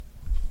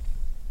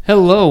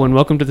Hello and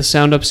welcome to the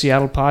Sound Up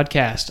Seattle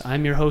podcast.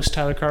 I'm your host,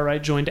 Tyler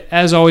Cartwright, joined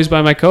as always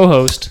by my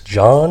co-host,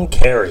 John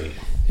Carey.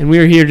 And we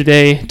are here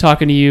today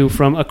talking to you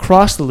from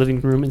across the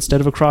living room instead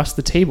of across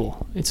the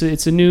table. It's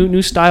a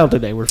new style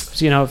today. We're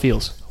seeing how it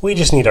feels. We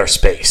just need our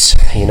space,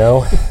 you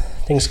know?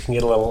 Things can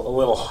get a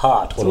little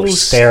hot when we're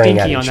staring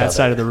at each other. It's a little stinky on that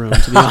side of the room,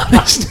 to be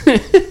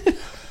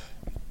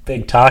honest.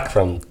 Big talk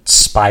from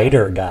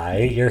Spider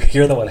Guy.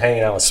 You're the one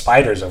hanging out with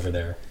spiders over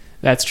there.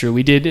 That's true.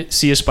 We did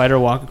see a spider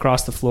walk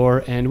across the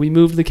floor, and we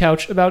moved the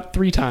couch about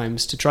 3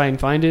 times to try and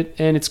find it,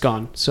 and it's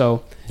gone.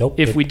 So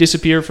if we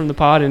disappear from the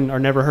pod and are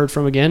never heard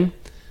from again,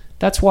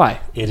 that's why.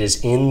 It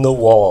is in the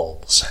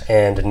walls,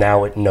 and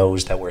now it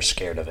knows that we're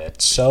scared of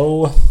it.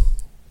 So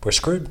we're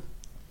screwed.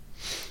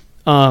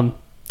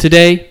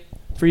 Today,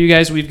 for you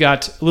guys, we've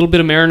got a little bit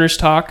of Mariners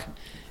talk.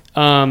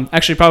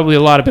 Actually, probably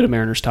a lot of bit of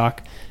Mariners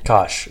talk.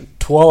 Gosh,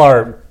 to all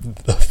our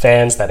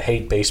fans that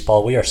hate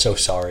baseball, we are so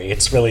sorry.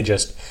 It's really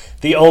just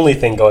the only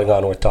thing going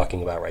on worth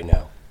talking about right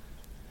now.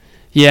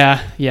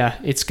 Yeah,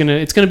 it's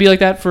gonna be like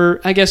that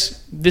for, I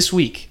guess, this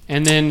week,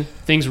 and then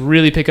things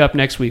really pick up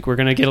next week. We're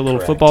gonna get a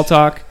little football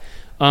talk,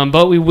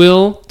 but we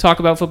will talk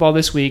about football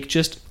this week,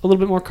 just a little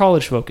bit more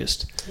college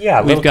focused.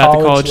 Yeah, we've got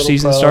the college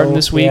season starting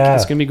this week. Yeah.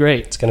 It's gonna be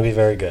great. It's gonna be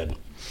very good.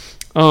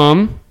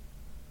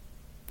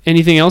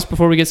 Anything else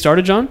before we get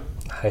started, John?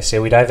 I say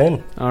we dive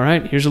in. All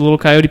right, here's a little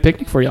coyote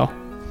picnic for y'all.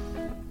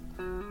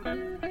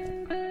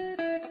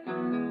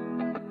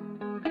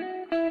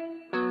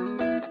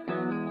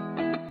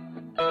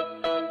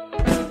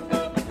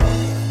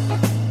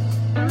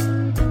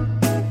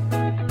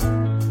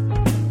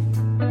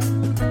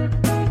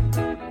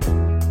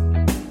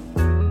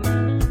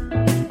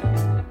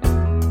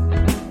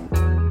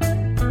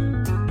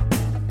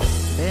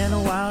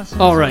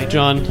 All right,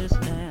 John,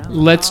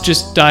 let's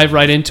just dive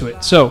right into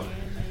it. So,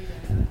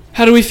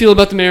 how do we feel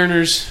about the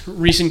Mariners'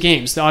 recent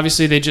games?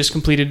 Obviously, they just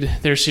completed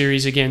their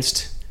series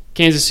against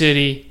Kansas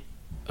City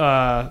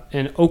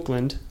and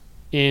Oakland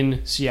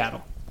in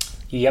Seattle.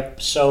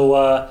 Yep.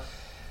 So,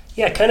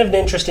 kind of an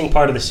interesting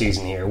part of the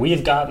season here. We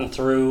have gotten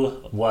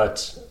through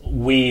what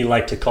we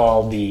like to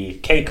call the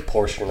cake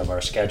portion of our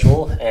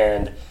schedule,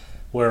 and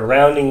we're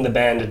rounding the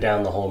bend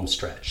down the home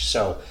stretch.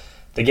 So,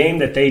 the game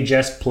that they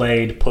just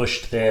played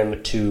pushed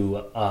them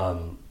to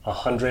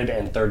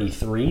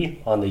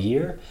 133 on the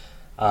year,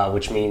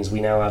 which means we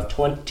now have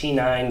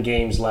 29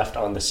 games left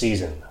on the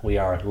season. We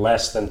are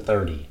less than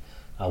 30.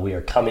 We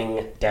are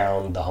coming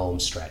down the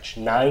home stretch.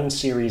 9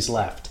 series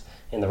left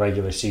in the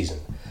regular season.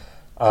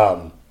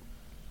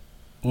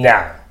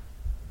 Now,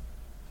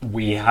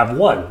 we have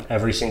won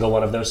every single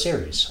one of those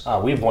series.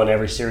 We've won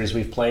every series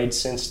we've played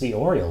since the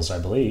Orioles, I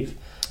believe.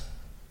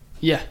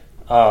 Yeah.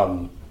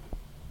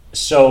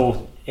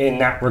 So, in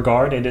that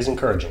regard, it is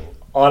encouraging.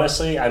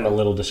 Honestly, I'm a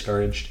little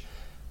discouraged.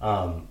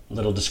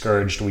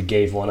 We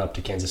gave one up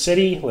to Kansas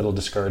City. Little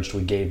discouraged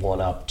we gave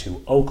one up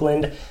to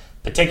Oakland,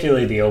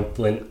 particularly the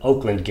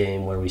Oakland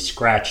game where we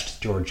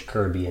scratched George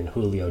Kirby and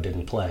Julio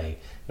didn't play,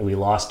 and we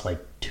lost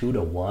like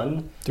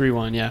 2-1.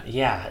 3-1, yeah.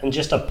 Yeah, and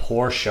just a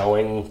poor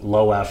showing,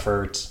 low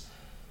effort,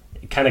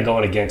 kind of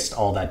going against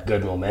all that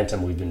good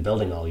momentum we've been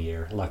building all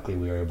year. Luckily,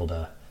 we were able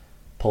to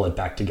pull it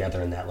back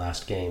together in that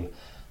last game.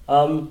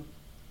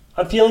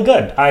 I'm feeling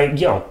good.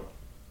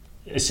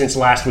 Since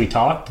last we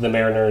talked, the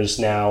Mariners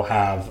now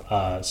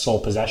have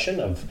sole possession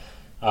of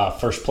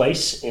first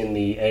place in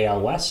the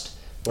AL West.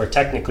 We're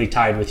technically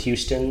tied with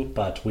Houston,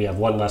 but we have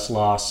one less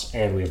loss,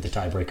 and we have the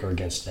tiebreaker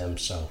against them,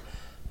 so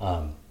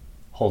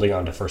holding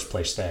on to first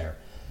place there.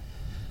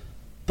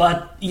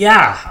 But,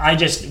 yeah,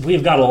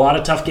 we've got a lot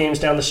of tough games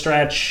down the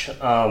stretch.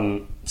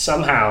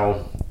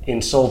 Somehow,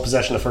 in sole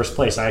possession of first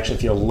place, I actually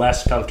feel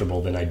less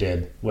comfortable than I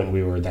did when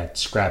we were that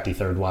scrappy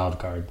third wild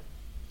card.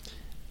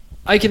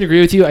 I can agree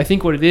with you. I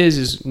think what it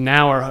is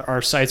now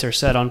our sights are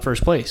set on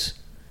first place.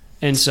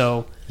 And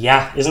so...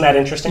 Yeah, isn't that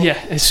interesting?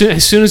 Yeah, as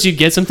soon as you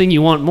get something,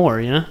 you want more,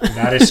 you know?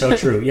 That is so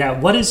true. Yeah,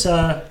 what is...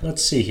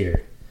 let's see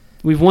here.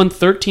 We've won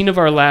 13 of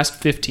our last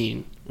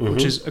 15,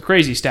 which is a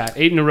crazy stat.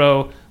 8 in a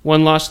row,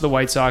 1 loss to the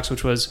White Sox,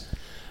 which was...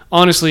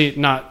 Honestly,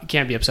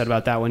 can't be upset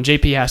about that one.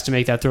 JP has to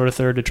make that throw to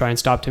third to try and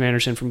stop Tim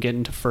Anderson from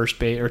getting to first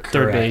base or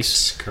third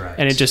base. Correct.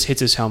 And it just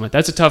hits his helmet.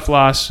 That's a tough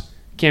loss.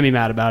 Can't be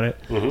mad about it.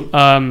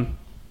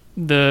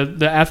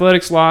 The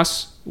Athletics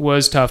loss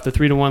was tough. The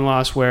 3-1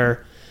 loss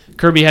where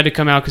Kirby had to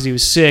come out because he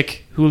was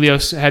sick. Julio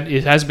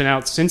has been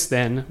out since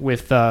then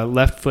with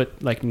left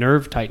foot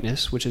nerve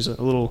tightness, which is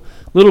a little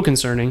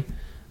concerning.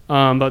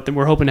 But then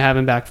we're hoping to have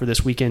him back for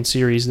this weekend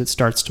series that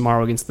starts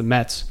tomorrow against the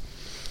Mets.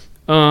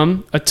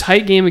 A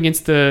tight game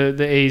against the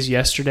A's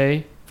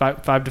yesterday,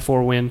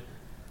 5-4 win.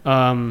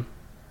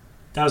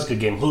 That was a good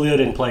game. Julio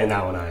didn't play in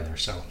that one either.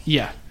 So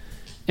yeah.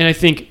 And I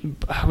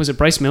think, was it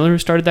Bryce Miller who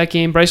started that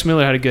game? Bryce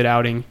Miller had a good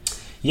outing.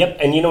 Yep,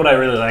 and you know what I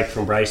really liked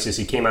from Bryce is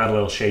he came out a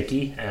little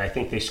shaky, and I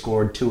think they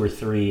scored 2 or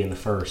 3 in the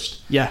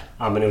first. Yeah.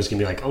 And it was going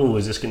to be like, oh,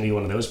 is this going to be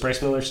one of those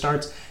Bryce Miller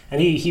starts?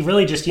 And he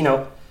really just,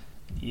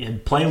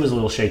 play was a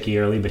little shaky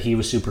early, but he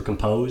was super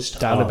composed.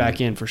 Dialed it back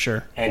in for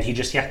sure. And he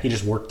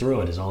just worked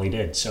through it is all he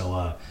did.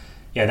 So,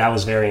 that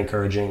was very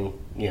encouraging.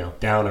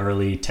 down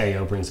early.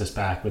 Teo brings us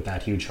back with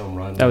that huge home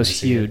run. That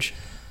was huge.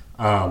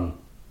 And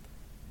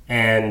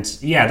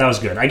yeah, that was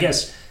good. I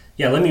guess,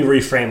 let me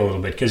reframe a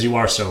little bit because you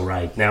are so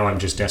right. Now I'm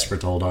just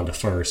desperate to hold on to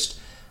first.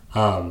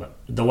 The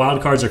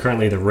wild cards are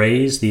currently the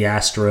Rays, the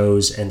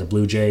Astros, and the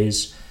Blue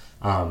Jays.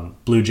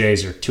 Blue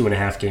Jays are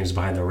 2.5 games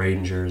behind the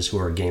Rangers, who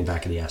are a game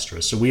back of the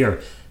Astros. So we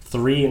are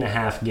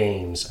 3.5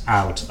 games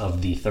out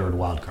of the third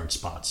wild card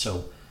spot.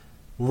 So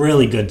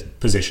really good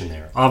position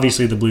there.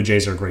 Obviously, the Blue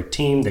Jays are a great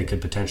team. They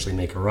could potentially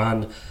make a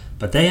run,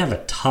 but they have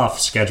a tough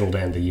schedule to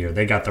end the year.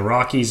 They got the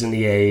Rockies and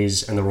the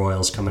A's and the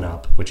Royals coming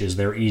up, which is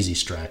their easy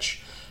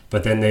stretch.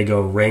 But then they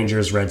go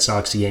Rangers, Red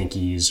Sox,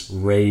 Yankees,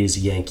 Rays,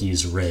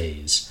 Yankees,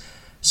 Rays.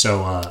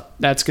 So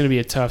that's going to be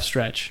a tough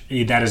stretch.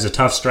 That is a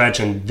tough stretch,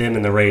 and them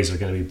and the Rays are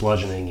going to be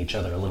bludgeoning each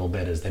other a little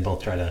bit as they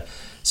both try to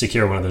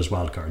secure one of those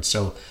wild cards.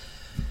 So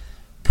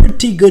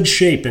pretty good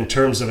shape in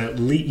terms of at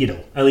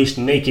least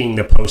making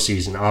the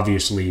postseason.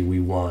 Obviously,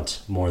 we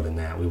want more than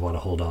that. We want to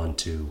hold on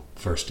to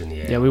first in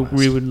the AL Yeah,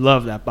 we would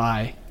love that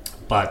bye.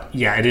 But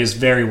yeah, it is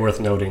very worth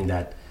noting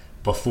that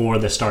before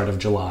the start of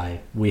July,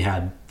 we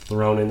had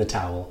thrown in the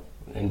towel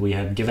and we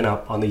had given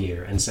up on the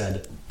year and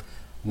said,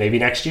 maybe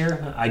next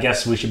year, I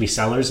guess we should be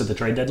sellers at the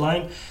trade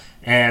deadline.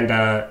 And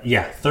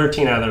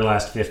 13 out of their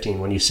last 15,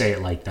 when you say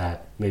it like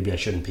that, maybe I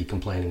shouldn't be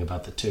complaining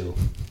about the 2.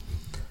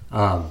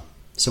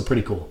 So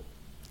pretty cool.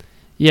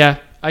 Yeah,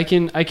 I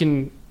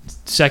can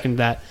second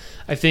that.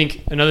 I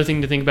think another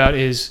thing to think about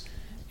is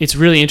it's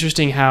really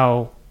interesting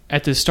how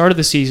at the start of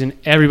the season,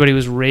 everybody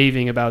was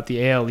raving about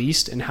the AL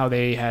East and how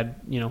they had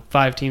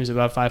 5 teams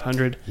above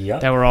 500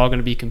 that were all going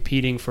to be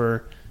competing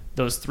for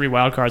those 3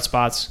 wildcard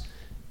spots.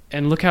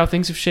 And look how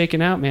things have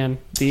shaken out, man.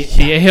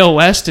 The AL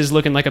West is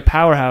looking like a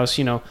powerhouse.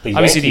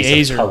 Obviously the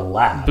A's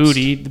are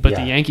booty, but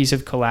the Yankees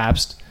have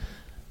collapsed.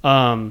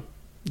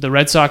 The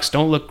Red Sox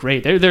don't look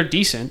great. They're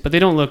decent, but they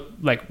don't look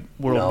like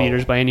world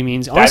beaters by any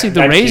means. Honestly,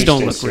 the Rays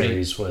don't look great. That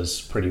Houston series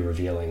was pretty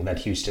revealing. That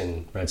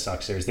Houston Red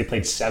Sox series, they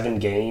played 7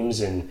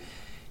 games in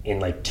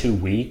like 2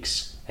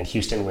 weeks, and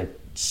Houston went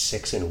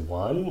 6-1,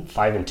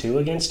 5-2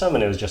 against them,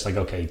 and it was just like,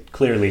 okay,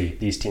 clearly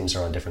these teams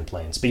are on different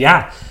planes. But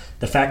yeah,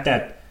 the fact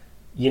that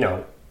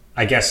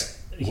I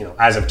guess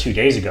as of 2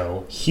 days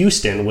ago,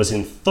 Houston was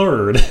in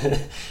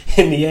 3rd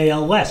in the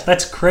AL West.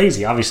 That's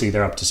crazy. Obviously,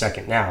 they're up to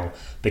 2nd now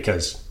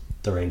because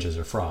the Rangers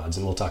are frauds,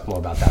 and we'll talk more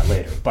about that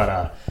later.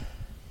 But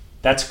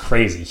that's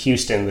crazy.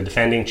 Houston, the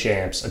defending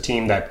champs, a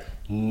team that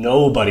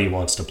nobody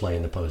wants to play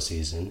in the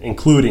postseason,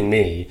 including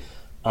me,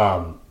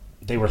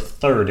 they were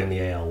 3rd in the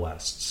AL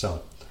West.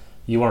 So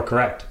you are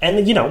correct. And,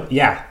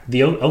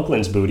 the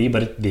Oakland's booty,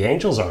 but the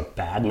Angels aren't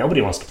bad.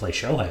 Nobody wants to play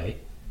Shohei.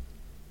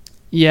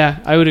 Yeah,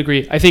 I would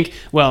agree. I think,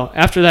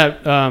 after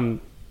that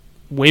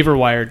waiver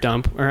wire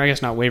dump, or I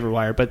guess not waiver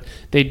wire, but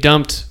they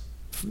dumped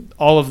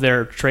all of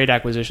their trade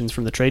acquisitions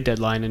from the trade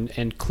deadline,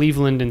 and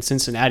Cleveland and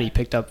Cincinnati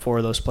picked up 4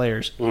 of those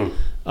players,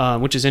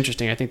 which is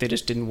interesting. I think they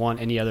just didn't want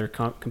any other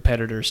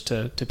competitors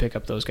to pick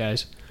up those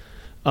guys.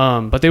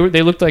 But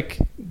they looked like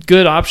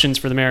good options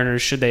for the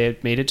Mariners should they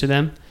have made it to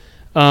them.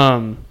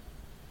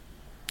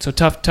 So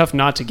tough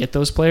not to get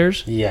those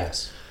players.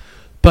 Yes.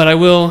 But I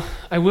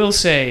will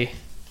say,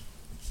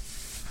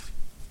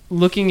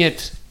 looking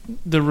at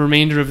the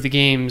remainder of the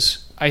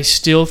games, I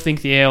still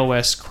think the AL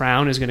West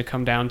crown is going to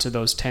come down to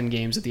those 10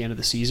 games at the end of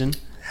the season.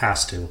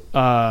 Has to.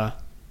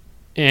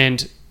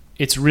 And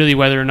it's really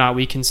whether or not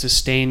we can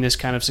sustain this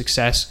kind of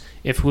success.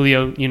 If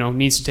Julio,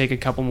 needs to take a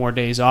couple more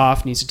days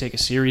off, needs to take a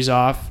series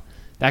off,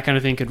 that kind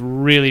of thing could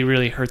really,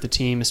 really hurt the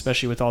team,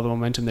 especially with all the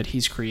momentum that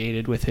he's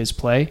created with his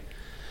play.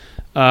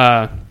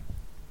 And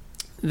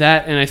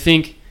I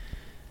think,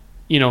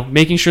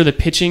 making sure the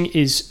pitching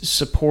is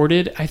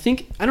supported. I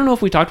don't know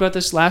if we talked about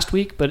this last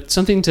week, but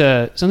something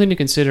to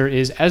consider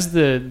is as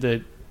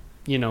the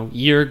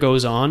year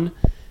goes on,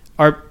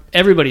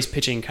 everybody's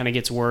pitching kind of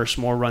gets worse,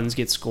 more runs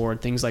get scored,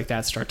 things like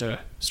that start to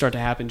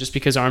happen just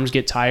because arms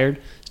get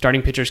tired.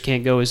 Starting pitchers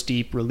can't go as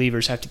deep,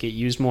 relievers have to get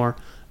used more.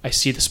 I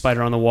see the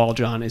spider on the wall,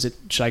 John.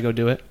 Should I go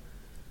do it?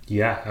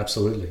 Yeah,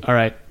 absolutely. All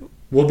right.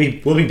 We'll be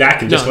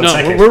back in just 1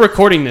 second. We're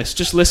recording this.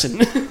 Just listen.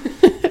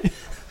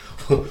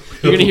 You're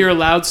going to hear a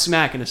loud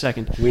smack in a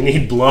second. We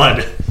need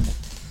blood.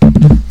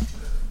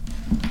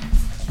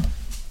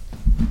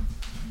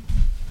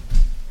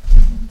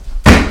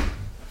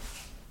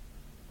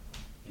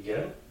 You get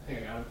him? I think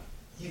I got him.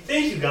 You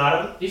think you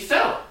got him? He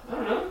fell. I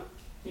don't know.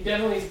 He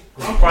definitely...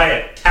 Probably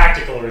a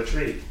tactical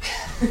retreat.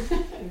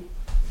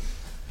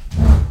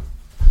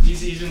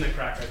 He's in the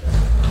crack right there.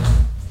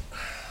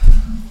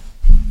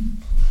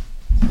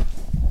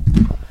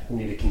 I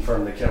need to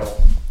confirm the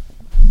kill.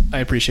 I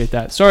appreciate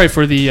that. Sorry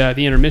for the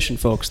intermission,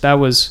 folks. That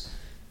was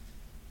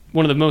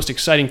one of the most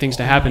exciting things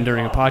to happen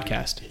during a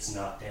podcast. It's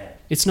not dead.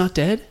 It's not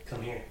dead?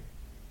 Come here.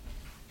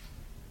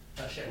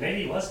 Oh shit,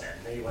 maybe he was dead.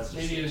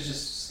 Maybe it was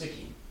just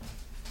sticky.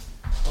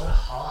 What a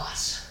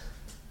hoss.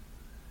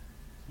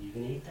 You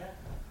can eat that?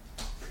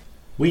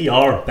 We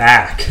are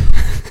back.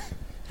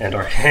 And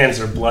our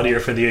hands are bloodier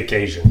for the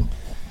occasion.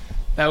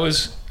 That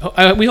was.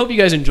 We hope you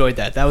guys enjoyed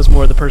that. That was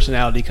more the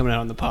personality coming out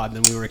on the pod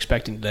than we were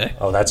expecting today.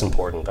 Oh, that's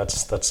important.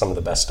 That's some of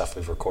the best stuff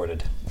we've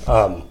recorded.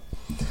 But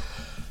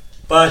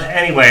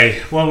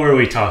anyway, what were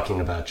we talking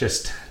about?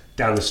 Just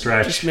down the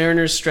stretch. Just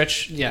Mariners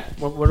stretch. Yeah.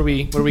 What are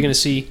we going to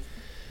see?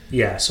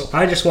 Yeah. So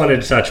I just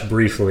wanted to touch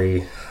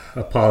briefly.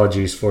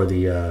 Apologies for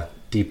the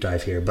deep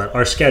dive here, but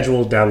our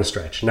schedule down the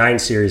stretch. 9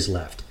 series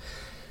left.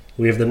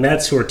 We have the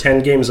Mets who are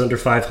 10 games under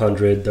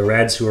 500. The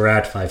Reds who are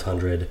at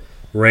 500.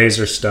 Rays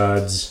are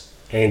studs.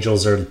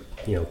 Angels are,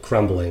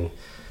 crumbling.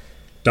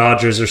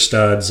 Dodgers are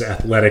studs.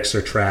 Athletics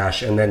are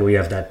trash. And then we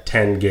have that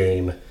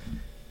 10-game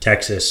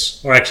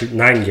Texas, or actually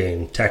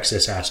 9-game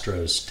Texas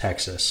Astros,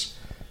 Texas,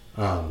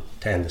 to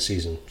end the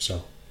season.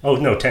 So,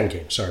 10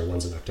 games. Sorry,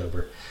 one's in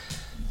October.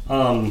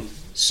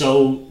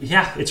 So,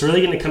 yeah, it's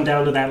really going to come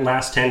down to that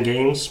last 10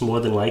 games,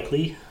 more than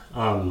likely,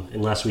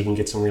 unless we can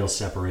get some real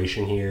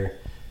separation here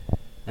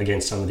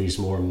against some of these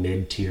more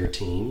mid-tier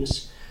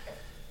teams.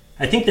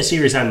 I think the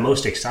series I'm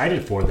most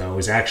excited for, though,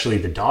 is actually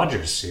the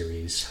Dodgers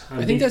series.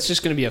 I think that's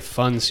just going to be a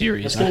fun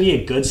series. It's going to be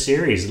a good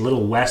series. A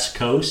little West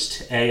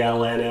Coast,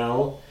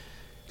 ALNL.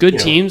 Good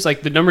teams,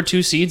 like the number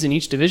 2 seeds in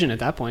each division at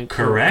that point.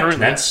 Correct. Currently.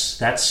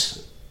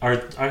 That's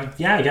our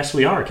yeah, I guess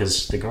we are,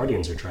 because the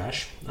Guardians are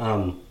trash.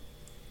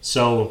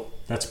 So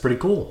that's pretty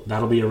cool.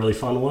 That'll be a really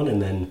fun one. And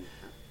then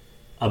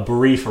a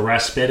brief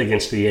respite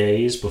against the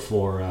A's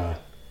before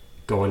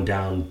going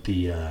down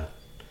the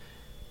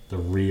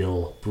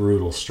real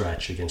brutal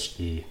stretch against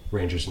the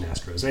Rangers and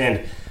Astros.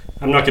 And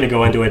I'm not going to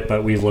go into it,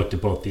 but we've looked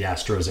at both the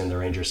Astros and the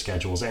Rangers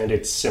schedules, and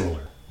it's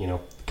similar. A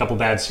couple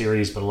bad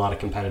series, but a lot of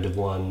competitive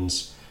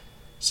ones,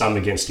 some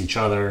against each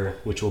other,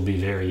 which will be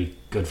very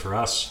good for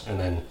us, and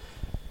then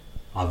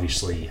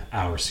obviously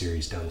our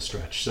series down the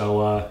stretch.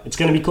 So it's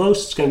going to be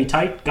close. It's going to be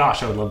tight.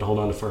 Gosh, I would love to hold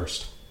on to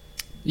first.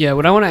 Yeah,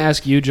 what I want to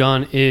ask you,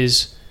 John,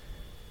 is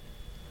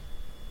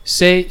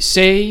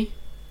say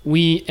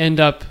we end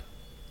up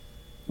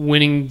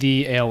winning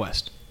the AL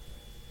West.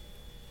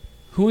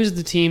 Who is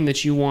the team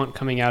that you want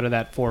coming out of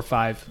that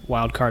 4-5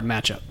 wild card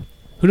matchup?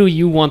 Who do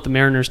you want the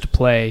Mariners to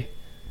play?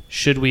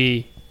 Should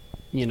we,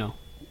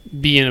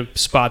 be in a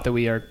spot that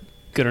we are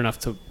good enough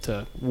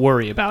to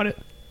worry about it?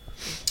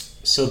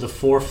 So the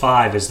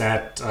 4-5 is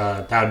that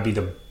that would be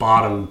the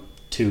bottom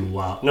 2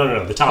 wild.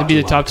 No, the top. It'd be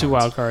two the top wild 2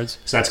 wild cards.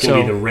 So that's going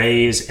to be the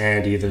Rays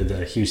and either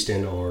the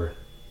Houston or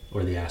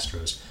the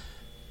Astros.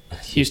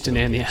 Houston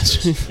and the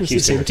Astros.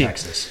 Houston or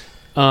Texas.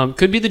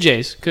 Could be the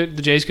Jays. The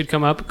Jays could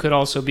come up. Could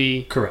also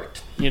be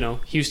correct.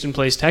 Houston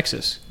plays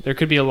Texas. There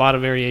could be a lot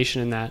of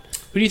variation in that.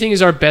 Who do you think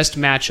is our best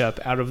matchup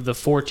out of the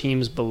 4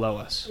 teams below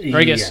us? Or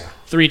I guess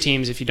 3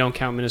 teams if you don't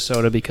count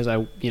Minnesota, because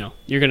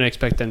you're going to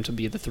expect them to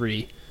be the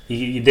 3.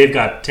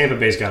 Tampa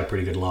Bay's got a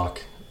pretty good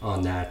lock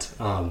on that.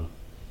 I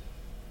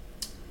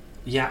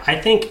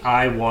think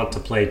I want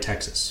to play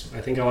Texas.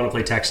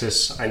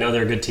 I know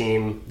they're a good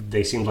team.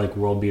 They seemed like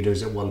world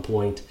beaters at one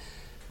point.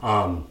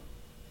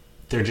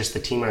 They're just the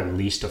team I'm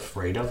least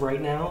afraid of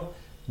right now.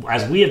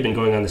 As we have been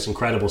going on this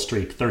incredible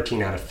streak,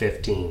 13 out of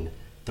 15,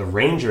 the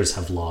Rangers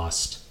have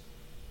lost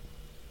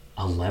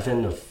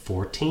 11 of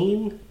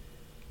 14?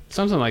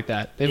 Something like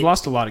that. They've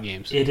lost a lot of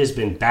games. It has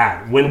been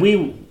bad. When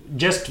we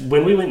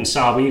went and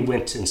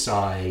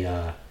saw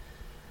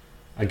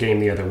a game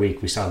the other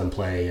week. We saw them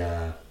play,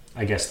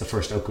 the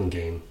first Oakland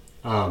game.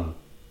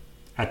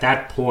 At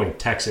that point,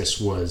 Texas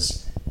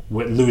was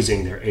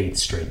losing their 8th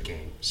straight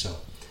game. So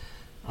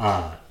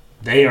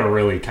they are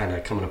really kind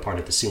of coming apart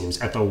at the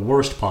seams at the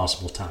worst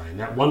possible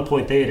time. At one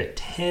point, they had a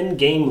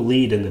 10-game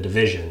lead in the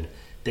division.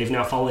 They've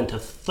now fallen to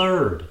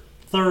third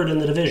in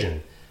the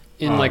division.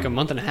 In like a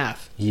month and a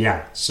half.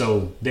 Yeah,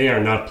 so they are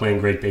not playing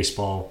great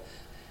baseball.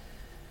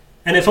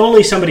 And if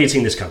only somebody had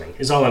seen this coming,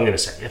 is all I'm going to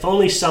say. If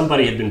only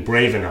somebody had been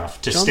brave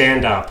enough to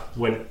stand up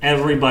when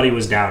everybody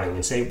was doubting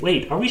and say,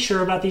 wait, are we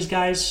sure about these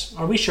guys?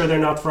 Are we sure they're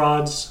not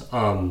frauds?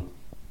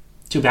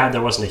 Too bad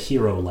there wasn't a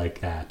hero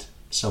like that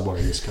somewhere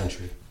in this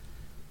country.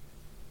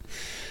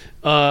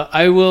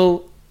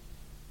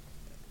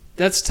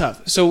 That's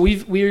tough. So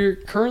we're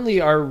currently,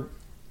 our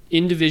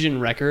in-division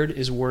record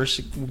is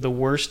the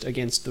worst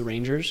against the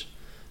Rangers.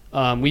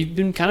 We've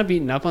been kind of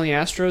beaten up on the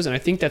Astros, and I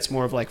think that's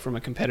more of like from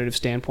a competitive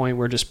standpoint.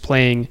 We're just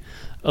playing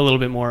a little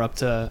bit more up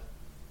to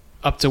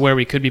where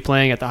we could be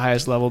playing at the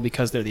highest level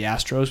because they're the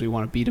Astros. We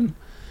want to beat them.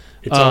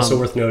 It's also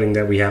worth noting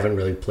that we haven't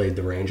really played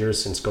the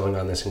Rangers since going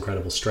on this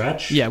incredible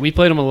stretch. Yeah, we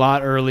played them a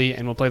lot early,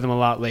 and we'll play them a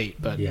lot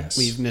late, but yes,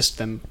 we've missed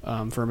them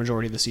for a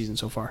majority of the season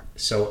so far.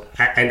 So,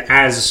 and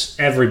as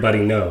everybody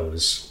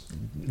knows,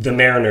 the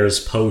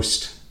Mariners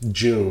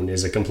post-June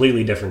is a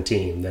completely different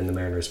team than the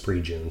Mariners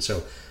pre-June.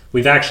 So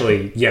we've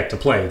actually yet to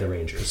play the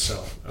Rangers.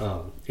 So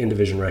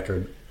in-division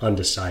record,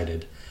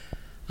 undecided.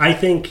 I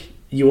think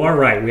you are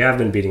right. We have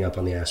been beating up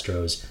on the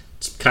Astros.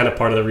 It's kind of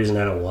part of the reason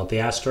I don't want the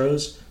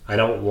Astros. I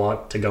don't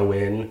want to go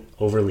in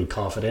overly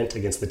confident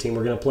against the team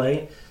we're going to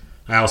play.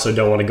 I also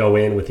don't want to go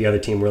in with the other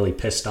team really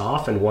pissed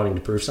off and wanting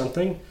to prove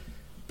something,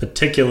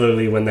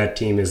 particularly when that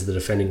team is the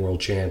defending world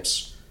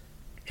champs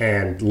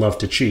and love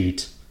to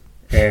cheat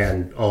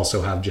and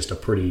also have just a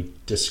pretty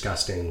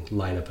disgusting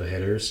lineup of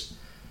hitters.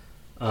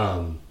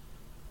 I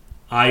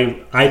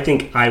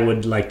think I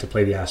would like to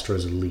play the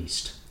Astros at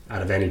least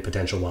out of any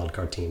potential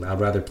wildcard team. I'd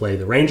rather play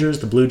the Rangers,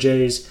 the Blue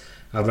Jays.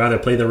 I'd rather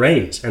play the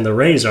Rays. And the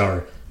Rays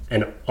are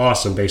an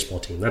awesome baseball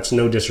team. That's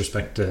no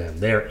disrespect to them.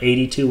 They're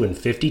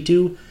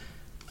 82-52,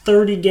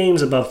 30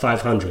 games above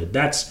 500.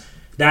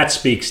 That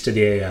speaks to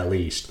the AL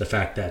East. The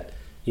fact that,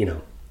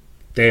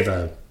 they have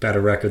a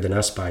better record than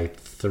us by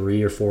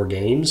 3 or 4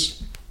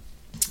 games,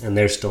 and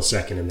they're still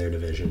second in their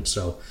division.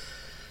 So,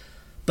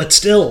 but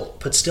still,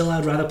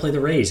 I'd rather play the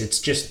Rays. It's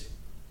just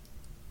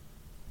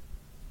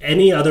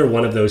any other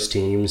one of those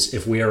teams.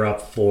 If we are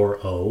up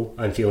 4-0,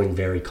 I'm feeling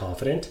very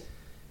confident.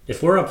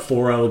 If we're up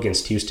 4-0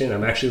 against Houston,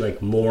 I'm actually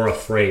more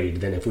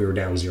afraid than if we were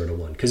down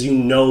 0-1, because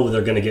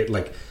they're going to get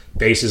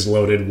bases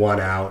loaded, 1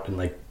 out, and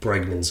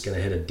Bregman's going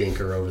to hit a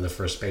dinker over the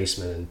first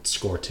baseman and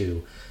score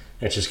 2.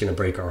 And it's just going to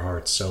break our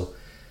hearts. So,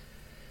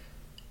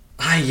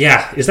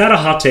 is that a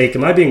hot take?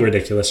 Am I being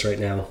ridiculous right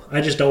now?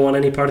 I just don't want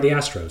any part of the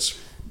Astros.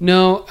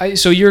 No,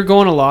 so you're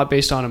going a lot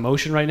based on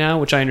emotion right now,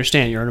 which I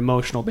understand. You're an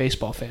emotional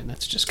baseball fan.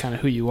 That's just kind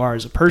of who you are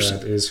as a person.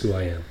 That is who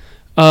I am.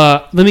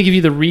 Let me give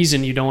you the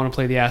reason you don't want to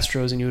play the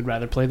Astros and you would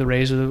rather play the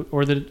Rays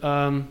or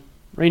the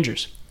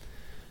Rangers.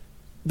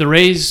 The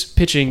Rays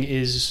pitching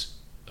is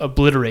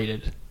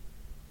obliterated.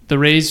 The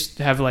Rays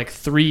have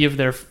 3 of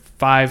their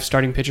 5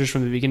 starting pitchers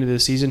from the beginning of the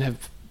season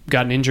have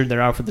gotten injured.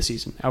 They're out for the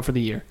season, out for the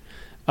year.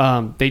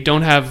 They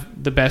don't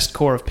have the best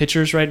core of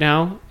pitchers right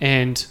now,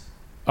 and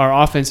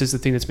our offense is the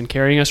thing that's been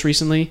carrying us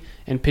recently,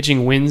 and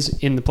pitching wins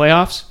in the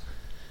playoffs.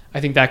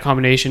 I think that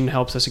combination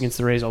helps us against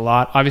the Rays a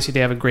lot. Obviously, they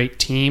have a great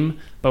team,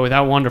 but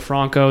without Wander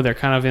Franco, they're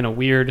kind of in a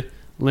weird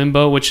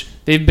limbo, which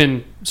they've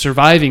been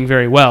surviving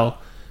very well.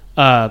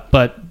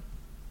 But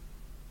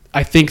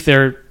I think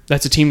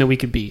that's a team that we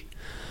could beat.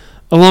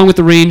 Along with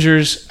the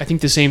Rangers, I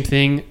think the same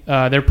thing.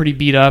 They're pretty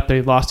beat up.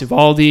 They lost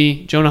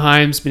Eovaldi. Jonah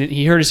Heim's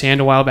he hurt his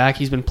hand a while back.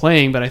 He's been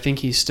playing, but I think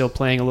he's still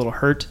playing a little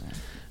hurt.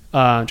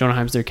 Jonah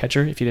Heim's their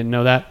catcher, if you didn't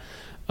know that.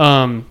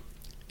 And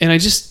I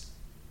just,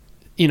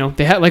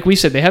 they had, like we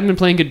said, they haven't been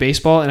playing good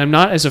baseball, and I'm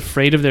not as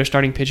afraid of their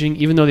starting pitching,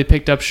 even though they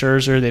picked up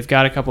Scherzer. They've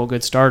got a couple of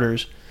good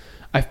starters.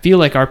 I feel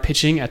like our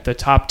pitching at the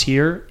top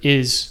tier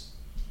is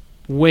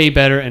way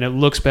better, and it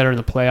looks better in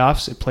the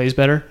playoffs. It plays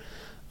better.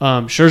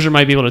 Scherzer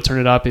might be able to turn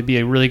it up. It'd be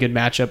a really good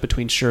matchup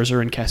between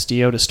Scherzer and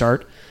Castillo to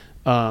start.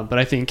 But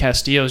I think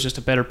Castillo is just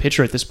a better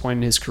pitcher at this point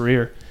in his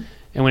career.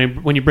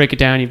 And when you break it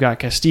down, you've got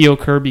Castillo,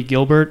 Kirby,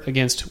 Gilbert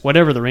against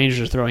whatever the Rangers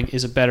are throwing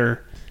is a better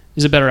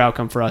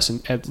outcome for us,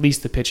 and at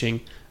least the pitching.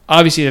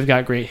 Obviously, they've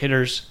got great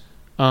hitters.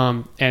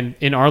 And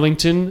in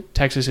Arlington,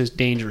 Texas is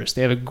dangerous.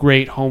 They have a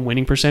great home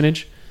winning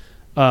percentage.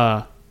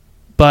 But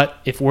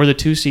if we're the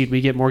 2 seed,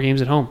 we get more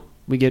games at home.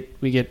 We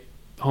get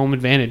home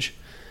advantage.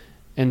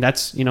 And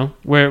that's,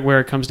 where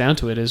it comes down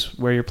to it is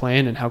where you're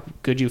playing and how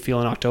good you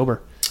feel in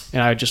October.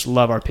 And I just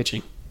love our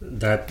pitching.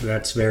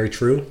 That's very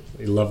true.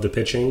 We love the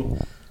pitching.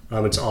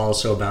 It's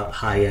also about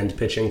high-end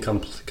pitching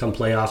come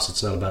playoffs.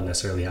 It's not about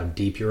necessarily how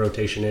deep your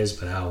rotation is,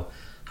 but how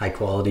high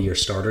quality your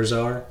starters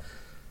are.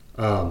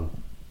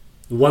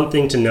 One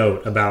thing to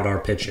note about our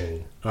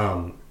pitching,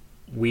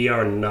 we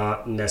are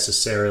not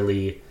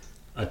necessarily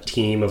a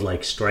team of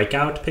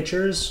strikeout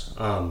pitchers.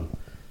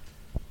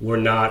 We're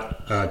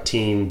not a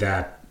team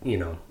that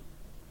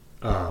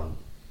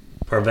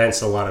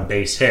prevents a lot of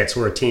base hits.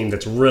 We're a team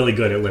that's really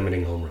good at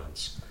limiting home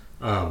runs.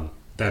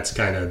 That's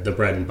kind of the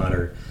bread and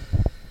butter.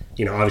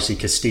 Obviously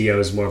Castillo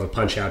is more of a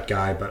punch-out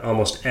guy, but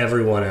almost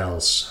everyone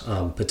else,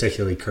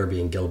 particularly Kirby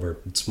and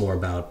Gilbert, it's more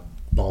about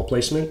ball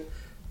placement.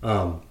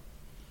 And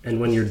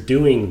when you're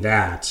doing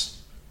that,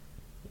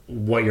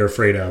 what you're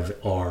afraid of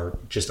are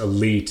just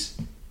elite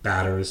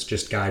batters,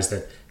 just guys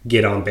that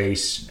get on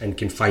base and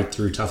can fight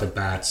through tough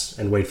at-bats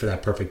and wait for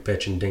that perfect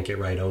pitch and dink it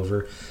right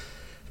over.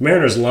 The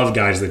Mariners love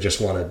guys that just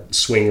want to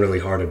swing really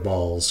hard at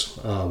balls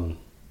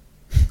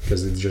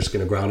because they're just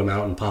going to ground them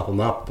out and pop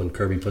them up when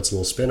Kirby puts a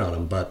little spin on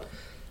them. But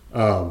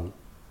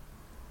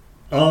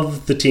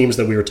of the teams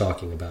that we were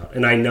talking about,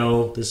 and I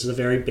know this is a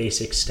very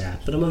basic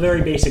stat, but I'm a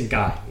very basic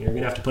guy. You're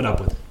going to have to put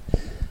up with it.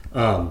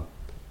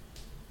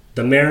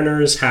 The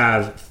Mariners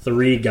have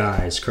 3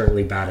 guys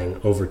currently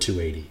batting over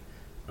 280,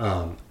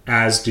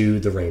 as do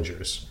the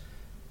Rangers.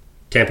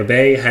 Tampa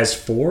Bay has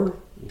 4.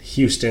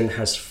 Houston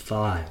has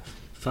 5.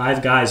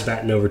 5 guys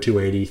batting over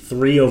 280,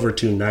 3 over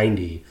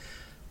 290.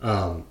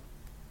 And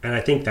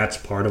I think that's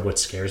part of what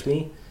scares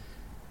me.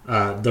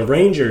 The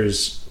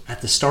Rangers,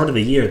 at the start of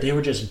the year, they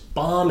were just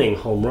bombing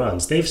home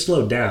runs. They've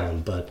slowed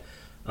down, but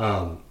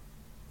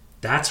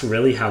that's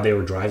really how they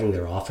were driving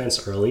their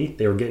offense early.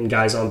 They were getting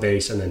guys on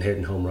base and then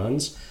hitting home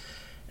runs.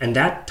 And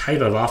that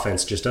type of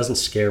offense just doesn't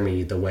scare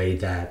me the way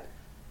that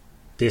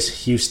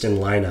this Houston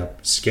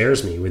lineup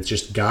scares me, with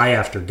just guy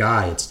after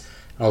guy. It's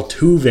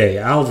Altuve,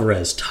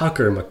 Alvarez,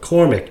 Tucker,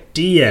 McCormick,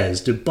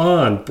 Diaz,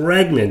 Dubon,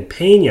 Bregman,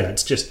 Pena.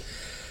 It's just,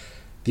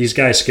 these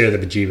guys scare the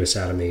bejeebus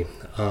out of me.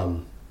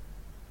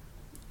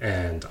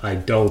 And I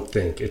don't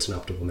think it's an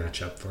optimal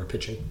matchup for our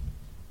pitching.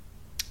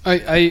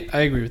 I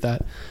agree with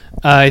that.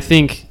 I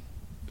think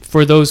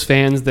for those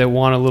fans that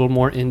want a little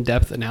more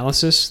in-depth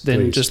analysis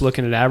than just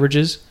looking at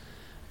averages,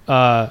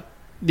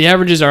 the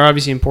averages are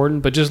obviously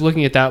important, but just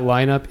looking at that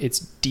lineup, it's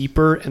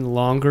deeper and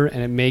longer,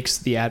 and it makes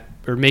the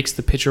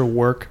pitcher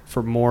work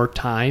for more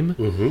time.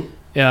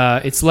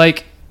 Mm-hmm. It's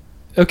like,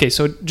 okay,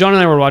 so John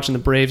and I were watching the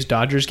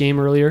Braves-Dodgers game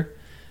earlier,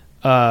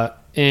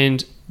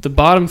 and the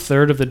bottom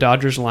third of the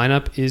Dodgers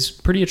lineup is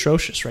pretty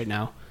atrocious right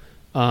now.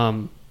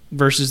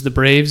 Versus the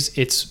Braves,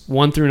 it's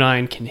 1 through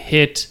 9 can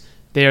hit.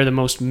 They are the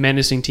most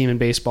menacing team in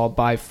baseball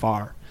by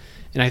far.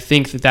 And I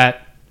think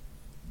that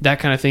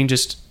kind of thing,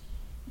 just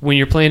when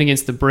you're playing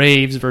against the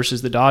Braves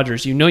versus the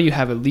Dodgers, you know you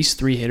have at least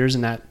 3 hitters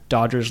in that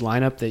Dodgers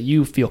lineup that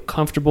you feel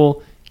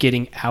comfortable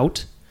getting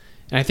out.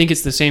 And I think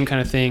it's the same kind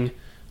of thing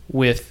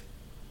with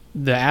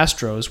the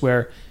Astros,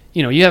 where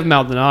you have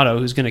Maldonado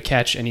who's going to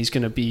catch, and he's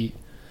going to be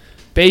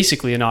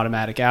basically an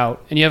automatic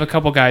out. And you have a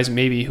couple guys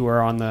maybe who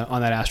are on that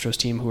Astros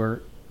team who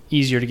are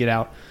easier to get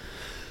out.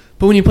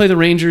 But when you play the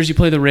Rangers, you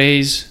play the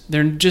Rays,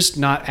 they're just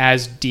not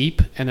as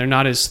deep and they're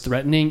not as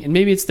threatening. And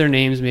maybe it's their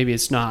names, maybe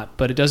it's not,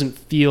 but it doesn't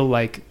feel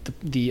like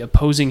the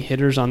opposing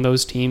hitters on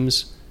those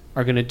teams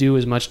are going to do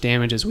as much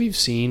damage as we've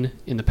seen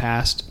in the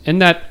past.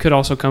 And that could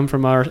also come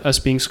from us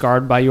being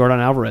scarred by Yordan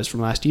Alvarez from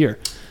last year.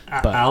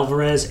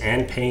 Alvarez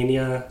and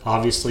Pena,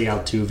 obviously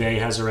Altuve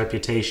has a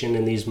reputation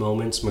in these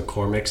moments.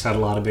 McCormick's had a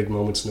lot of big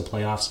moments in the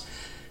playoffs.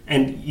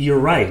 And you're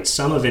right,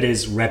 some of it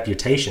is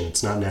reputation.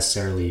 It's not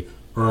necessarily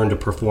earned a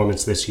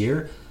performance this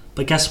year.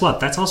 But guess what?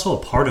 That's also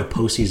a part of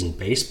postseason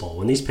baseball.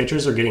 When these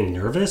pitchers are getting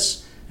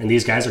nervous and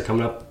these guys are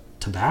coming up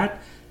to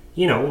bat,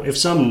 if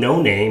some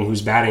no-name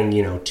who's batting,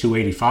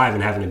 285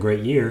 and having a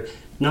great year,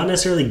 not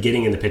necessarily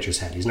getting in the pitcher's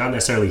head. He's not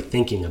necessarily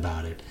thinking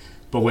about it.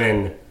 But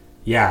when,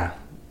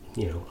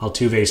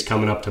 Altuve's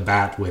coming up to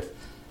bat with,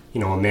 a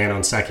man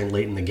on second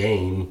late in the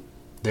game,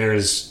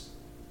 there's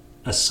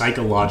a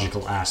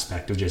psychological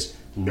aspect of just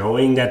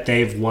knowing that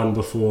they've won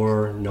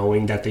before,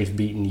 knowing that they've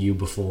beaten you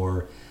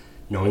before,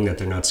 knowing that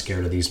they're not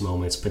scared of these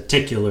moments,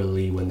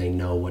 particularly when they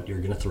know what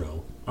you're going to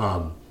throw.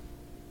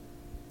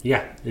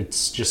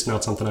 It's just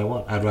not something I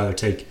want. I'd rather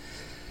take,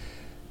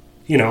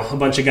 a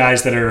bunch of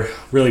guys that are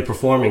really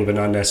performing but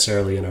not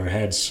necessarily in our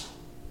heads.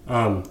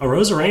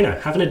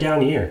 Arozarena, having a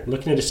down year.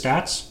 Looking at his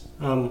stats,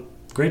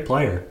 great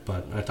player,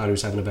 but I thought he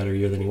was having a better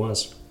year than he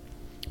was.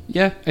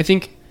 Yeah, I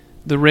think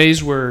the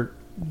Rays were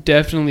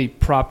definitely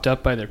propped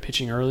up by their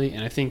pitching early,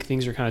 and I think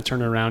things are kind of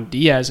turning around.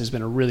 Diaz has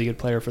been a really good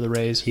player for the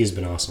Rays. He's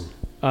been awesome.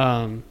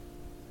 I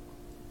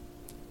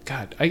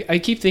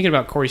keep thinking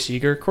about Corey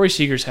Seager. Corey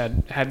Seager's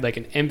had like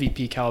an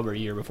MVP caliber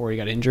year before he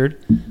got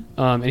injured,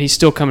 and he's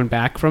still coming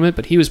back from it,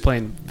 but he was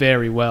playing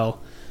very well.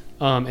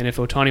 And if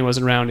Ohtani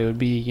wasn't around, it would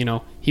be,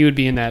 he would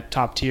be in that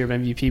top tier of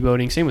MVP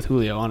voting. Same with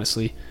Julio,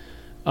 honestly.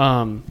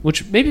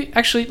 Which maybe,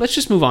 actually, let's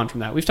just move on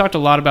from that. We've talked a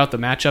lot about the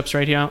matchups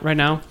right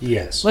now.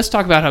 Yes. Let's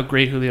talk about how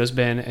great Julio's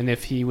been and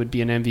if he would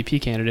be an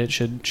MVP candidate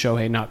should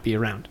Shohei not be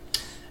around.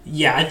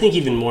 Yeah, I think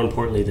even more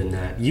importantly than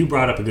that, you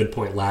brought up a good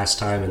point last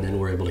time, and then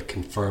were able to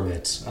confirm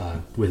it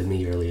with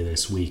me earlier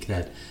this week,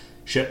 that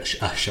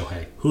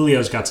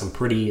Julio's got some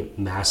pretty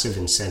massive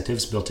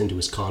incentives built into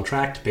his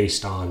contract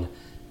based on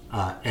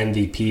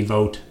MVP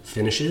vote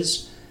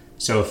finishes.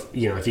 So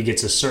if he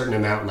gets a certain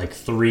amount, like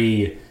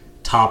 3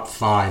 top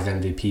 5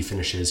 MVP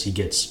finishes, he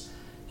gets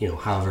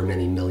however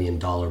many $1 million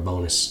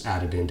bonus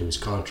added into his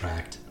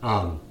contract.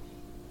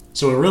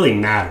 So it really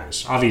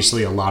matters.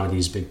 Obviously, a lot of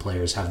these big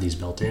players have these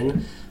built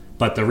in,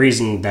 but the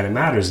reason that it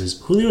matters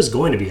is Julio is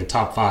going to be a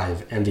top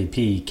 5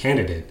 MVP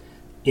candidate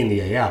in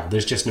the AL.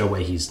 There's just no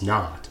way he's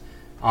not.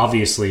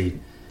 Obviously,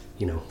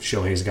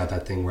 Shohei's got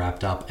that thing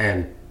wrapped up,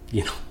 and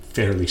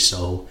fairly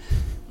so.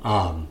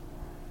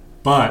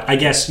 But I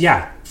guess,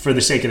 for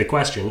the sake of the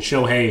question,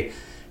 Shohei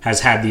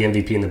has had the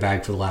MVP in the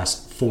bag for the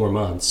last 4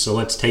 months, so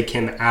let's take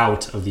him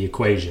out of the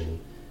equation.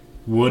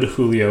 Would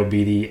Julio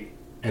be the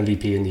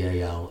MVP in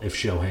the AL if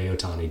Shohei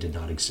Ohtani did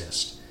not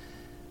exist?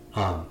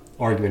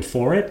 Argument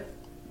for it,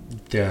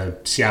 the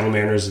Seattle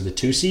Mariners are the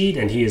 2 seed,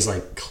 and he is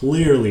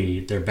clearly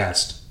their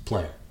best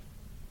player.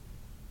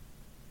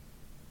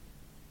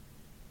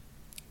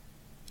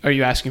 Are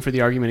you asking for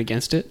the argument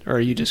against it, or are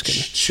you just going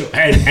to... Sure,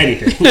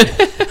 anything.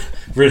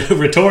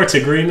 Retorts,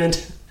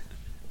 agreement.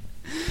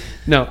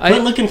 No,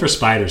 Quit looking for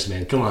spiders,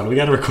 man. Come on, we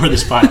got to record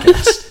this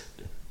podcast.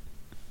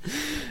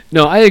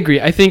 No, I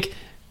agree. I think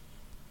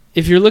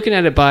if you're looking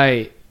at it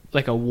by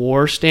a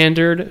WAR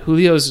standard,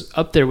 Julio's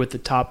up there with the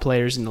top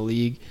players in the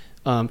league.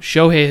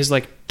 Shohei has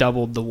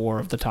doubled the WAR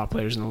of the top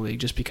players in the league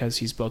just because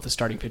he's both a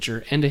starting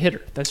pitcher and a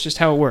hitter. That's just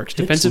how it works.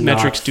 Defensive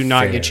metrics do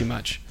not get you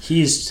much.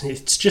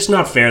 It's just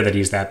not fair that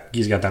he's got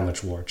that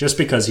much WAR. Just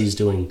because he's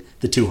doing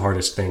the 2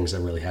 hardest things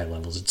at really high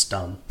levels, it's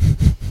dumb.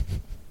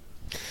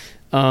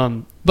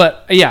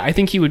 But yeah, I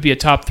think he would be a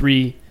top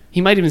 3.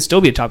 He might even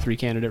still be a top 3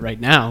 candidate right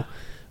now,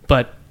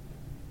 but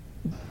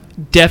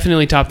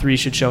definitely top 3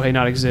 should Shohei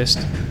not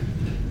exist.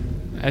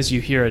 As you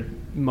hear a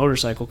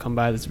motorcycle come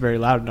by that's very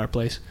loud in our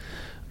place.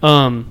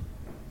 Like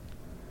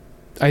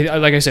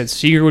I said,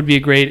 Seager would be a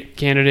great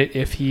candidate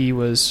if he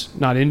was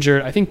not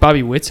injured. I think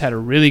Bobby Witt's had a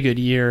really good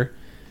year.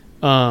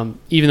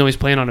 even though he's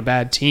playing on a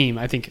bad team.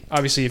 I think,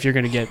 obviously, if you're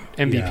going to get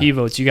MVP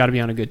votes, you got to be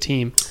on a good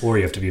team. Or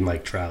you have to be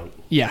Mike Trout.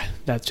 Yeah,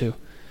 that too.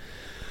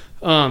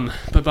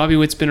 But Bobby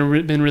Witt's been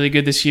really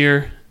good this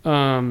year.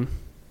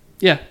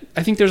 Yeah,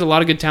 I think there's a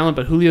lot of good talent,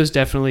 but Julio's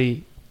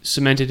definitely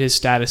cemented his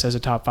status as a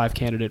top 5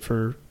 candidate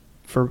for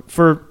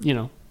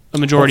a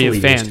majority of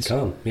fans. To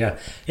come. Yeah,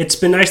 it's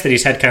been nice that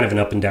he's had kind of an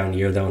up and down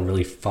year though, and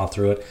really fought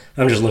through it.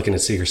 I'm just looking at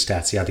Seager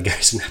stats. Yeah, the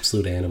guy's an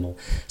absolute animal.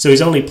 So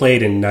he's only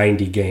played in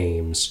 90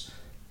 games,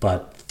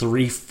 but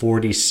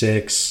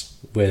 346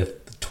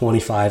 with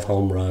 25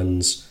 home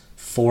runs,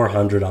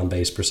 400 on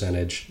base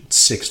percentage,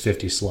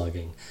 650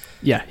 slugging.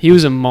 Yeah, he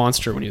was a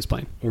monster when he was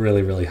playing.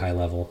 Really, really high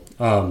level.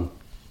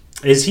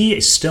 Is he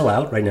still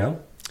out right now?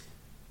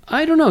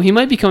 I don't know. He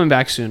might be coming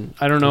back soon.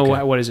 I don't know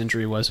what his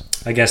injury was.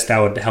 I guess that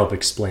would help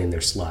explain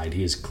their slide.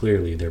 He is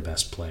clearly their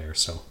best player,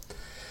 so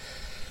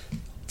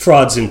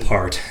frauds in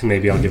part.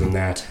 Maybe I'll give him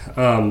that.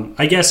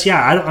 I guess,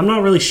 yeah, I'm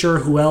not really sure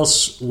who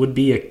else would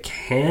be a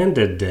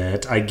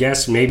candidate. I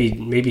guess maybe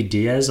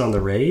Diaz on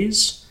the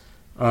Rays.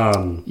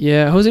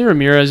 Yeah, Jose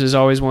Ramirez is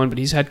always one, but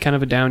he's had kind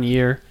of a down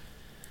year.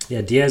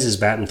 Yeah, Diaz is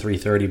batting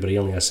 .330, but he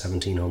only has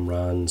 17 home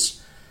runs.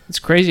 It's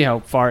crazy how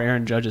far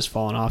Aaron Judge has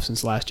fallen off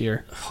since last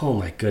year. Oh,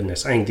 my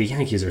goodness. I think the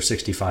Yankees are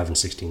 65 and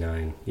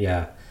 69.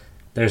 Yeah.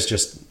 There's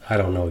just, I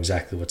don't know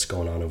exactly what's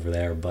going on over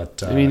there, but...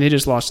 they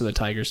just lost to the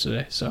Tigers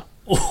today, so...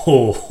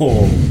 Oh,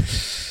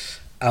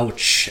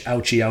 ouch,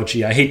 ouchie,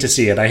 ouchie. I hate to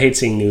see it. I hate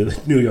seeing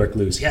New York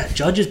lose. Yeah,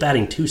 Judge is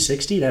batting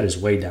 .260. That is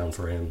way down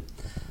for him.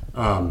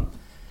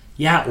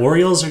 Yeah,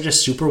 Orioles are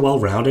just super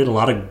well-rounded. A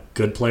lot of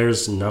good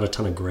players, not a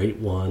ton of great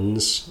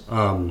ones.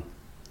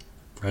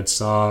 Red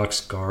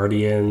Sox,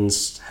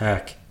 Guardians,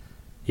 heck.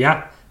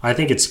 Yeah, I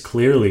think it's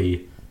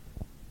clearly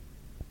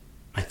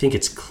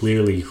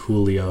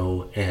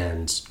Julio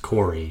and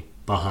Corey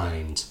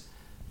behind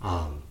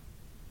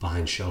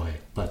Shohei.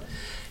 But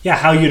yeah,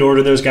 how you'd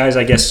order those guys,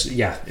 I guess,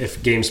 yeah,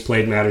 if games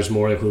played matters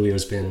more,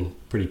 Julio's been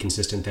pretty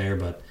consistent there,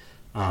 but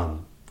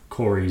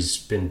Corey's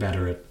been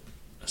better at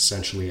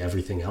essentially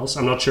everything else.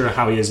 I'm not sure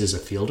how he is as a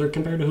fielder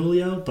compared to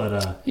Julio,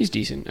 but... he's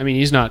decent. I mean,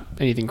 he's not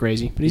anything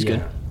crazy, but he's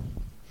good.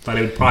 But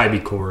it would probably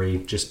be Corey,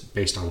 just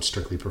based on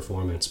strictly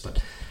performance.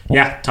 But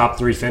yeah, top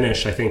 3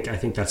 finish. I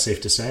think that's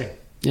safe to say.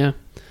 Yeah.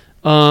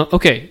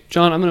 Okay,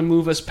 John, I'm going to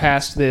move us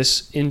past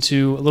this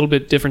into a little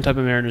bit different type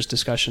of Mariners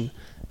discussion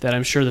that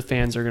I'm sure the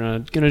fans are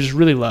gonna just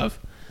really love.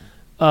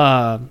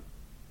 Lot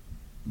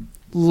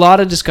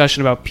of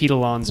discussion about Pete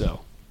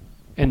Alonso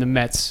and the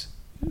Mets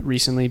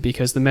recently,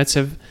 because the Mets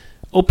have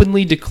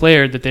openly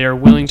declared that they are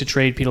willing to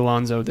trade Pete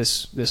Alonso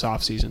this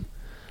offseason.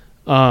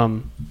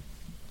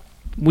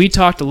 We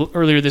talked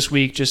earlier this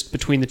week, just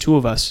between the two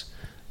of us,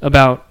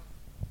 about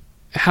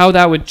how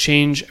that would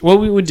change, what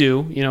we would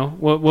do,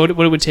 what it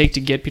would take to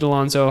get Pete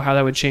Alonso, how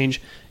that would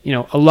change.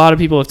 A lot of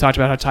people have talked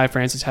about how Ty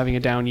France is having a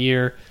down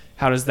year.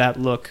 How does that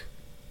look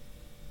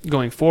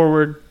going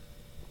forward?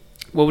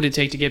 What would it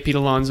take to get Pete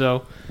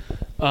Alonso?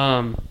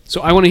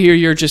 So I want to hear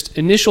your just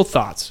initial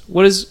thoughts.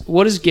 What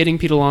is getting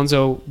Pete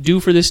Alonso do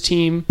for this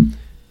team,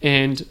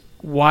 and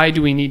why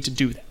do we need to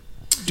do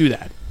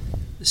that?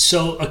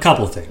 So a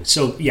couple things.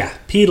 So yeah,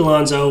 Pete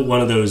Alonso,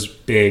 one of those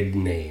big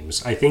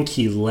names. I think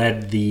he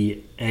led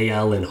the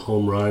AL in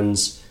home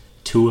runs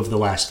 2 of the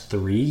last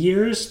 3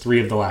 years, 3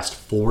 of the last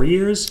 4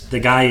 years. The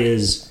guy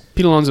is...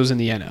 Pete Alonso's in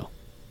the NL.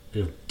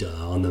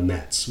 On the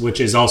Mets, which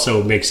is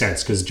also makes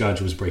sense because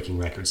Judge was breaking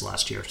records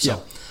last year.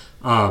 So,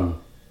 yeah.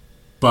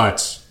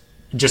 But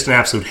just an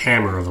absolute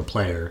hammer of a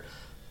player.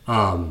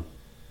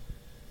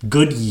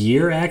 Good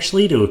year,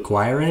 actually, to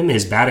acquire him.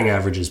 His batting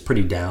average is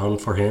pretty down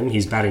for him.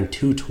 He's batting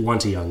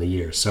 .220 on the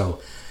year,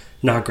 so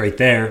not great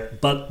there.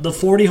 But the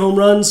 40 home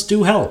runs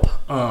do help.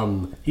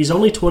 He's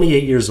only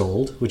 28 years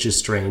old, which is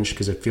strange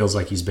because it feels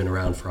like he's been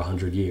around for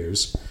 100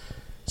 years.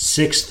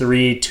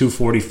 6'3",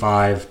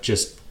 245,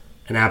 just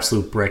an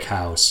absolute brick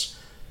house.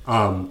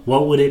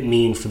 What would it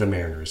mean for the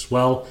Mariners?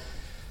 Well,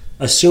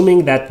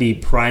 assuming that the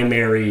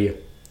primary,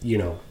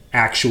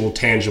 actual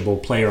tangible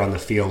player on the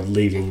field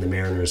leaving the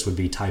Mariners would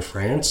be Ty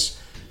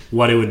France,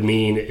 what it would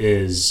mean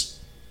is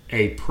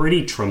a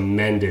pretty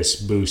tremendous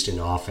boost in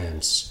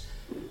offense.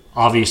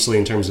 Obviously,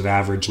 in terms of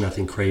average,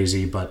 nothing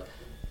crazy, but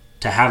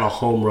to have a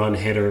home run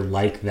hitter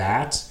like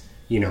that,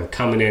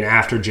 coming in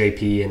after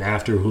JP and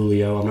after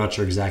Julio, I'm not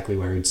sure exactly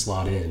where he'd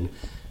slot in.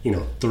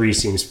 3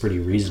 seems pretty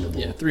reasonable.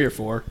 Yeah, 3 or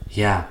 4.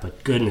 Yeah,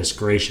 but goodness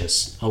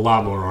gracious, a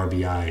lot more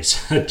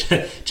RBIs.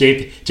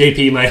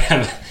 JP might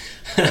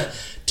have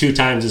 2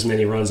 times as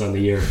many runs on the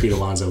year if Pete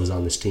Alonso was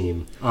on this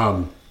team.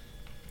 And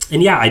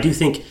yeah, I do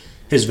think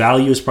his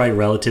value is probably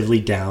relatively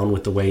down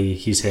with the way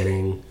he's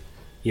hitting.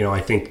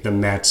 I think the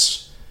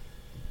Mets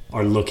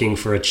are looking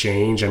for a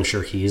change. I'm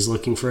sure he's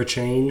looking for a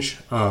change.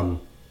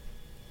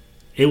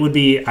 It would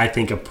be, I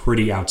think, a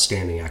pretty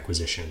outstanding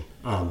acquisition.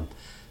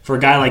 For a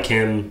guy like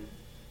him,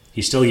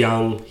 he's still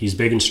young, he's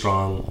big and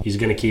strong, he's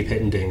going to keep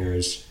hitting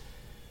dingers.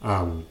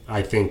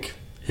 I think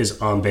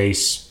his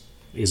on-base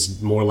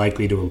is more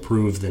likely to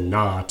improve than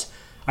not.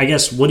 I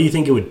guess, what do you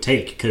think it would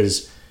take?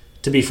 Because,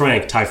 to be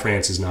frank, Ty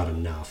France is not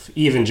enough.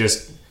 Even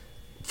just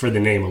for the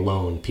name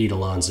alone, Pete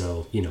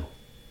Alonso,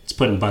 it's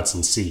putting butts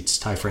in seats.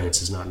 Ty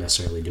France is not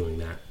necessarily doing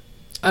that.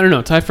 I don't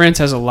know. Ty France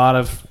has a lot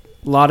of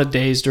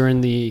days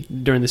during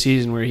the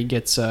season where he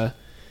gets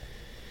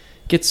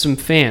some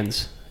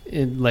fans,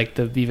 like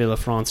the Vive la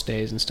France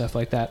days and stuff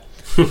like that.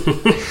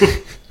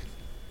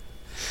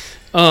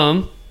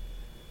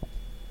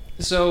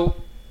 So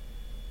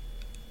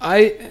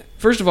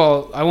first of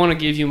all, I want to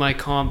give you my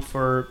comp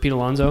for Pete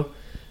Alonso.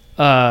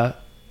 I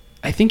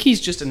think he's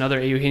just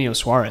another Eugenio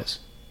Suarez.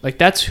 Like,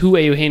 that's who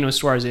Eugenio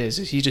Suarez is.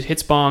 He just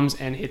hits bombs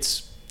and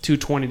hits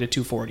 220 to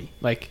 240.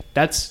 Like,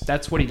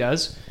 that's what he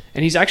does.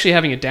 And he's actually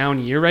having a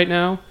down year right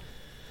now.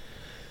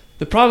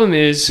 The problem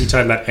is... You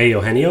talking about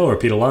Eugenio or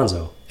Pete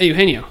Alonso?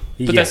 Eugenio.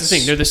 But That's the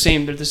thing. They're the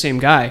same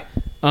guy.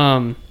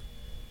 I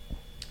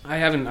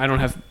don't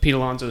have Pete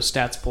Alonso's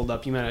stats pulled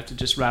up. You might have to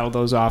just rattle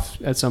those off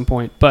at some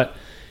point. But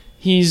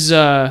he's...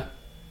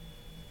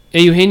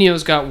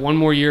 Eugenio's got 1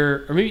 more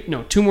year, or maybe,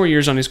 no, 2 more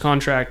years on his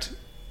contract.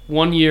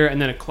 1 year and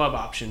then a club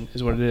option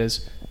is what it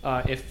is.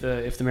 If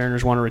the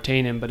Mariners want to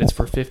retain him, but it's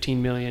for $15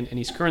 million, and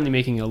he's currently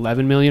making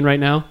 $11 million right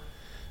now.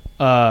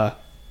 I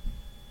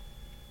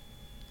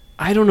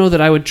don't know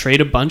that I would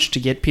trade a bunch to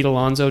get Pete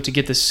Alonso, to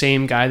get the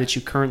same guy that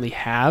you currently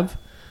have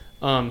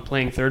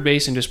playing third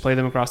base, and just play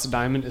them across the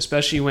diamond,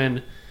 especially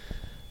when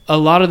a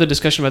lot of the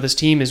discussion about this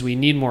team is we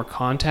need more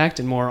contact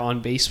and more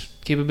on-base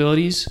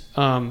capabilities.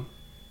 I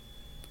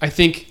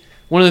think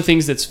one of the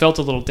things that's felt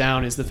a little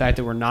down is the fact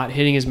that we're not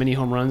hitting as many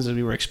home runs as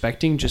we were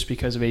expecting, just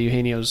because of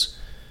Eugenio's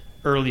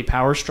early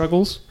power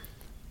struggles.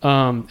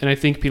 And I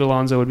think Pete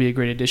Alonso would be a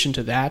great addition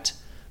to that.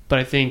 But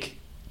I think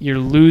you're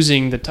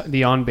losing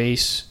the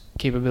on-base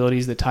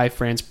capabilities that Ty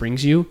France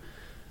brings you,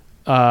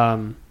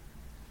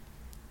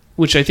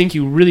 which I think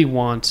you really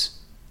want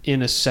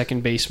in a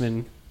second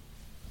baseman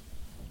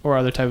or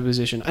other type of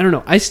position. I don't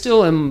know. I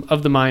still am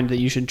of the mind that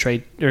you should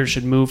trade or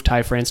should move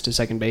Ty France to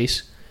second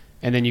base,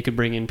 and then you could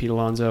bring in Pete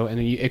Alonso, and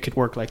then it could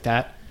work like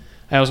that.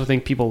 I also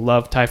think people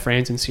love Ty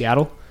France in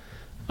Seattle.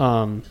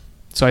 So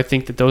I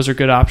think that those are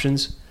good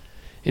options.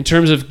 In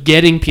terms of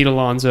getting Pete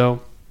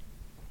Alonso,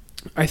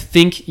 I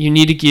think you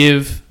need to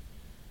give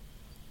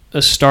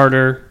a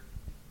starter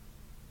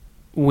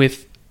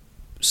with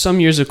some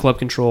years of club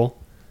control.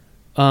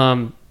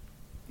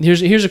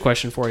 Here's a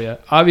question for you.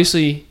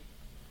 Obviously,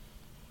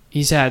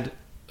 he's had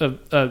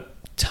a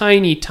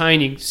tiny,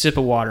 tiny sip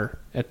of water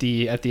at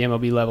the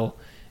MLB level.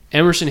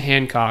 Emerson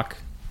Hancock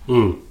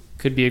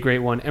could be a great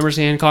one.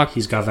 Emerson Hancock,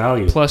 he's got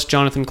value. Plus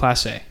Jonathan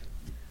Clase.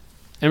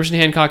 Emerson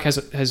Hancock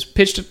has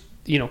pitched,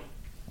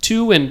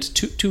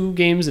 two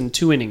games and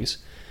 2 innings.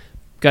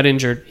 Got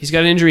injured. He's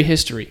got an injury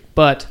history,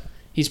 but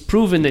he's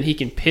proven that he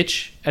can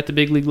pitch at the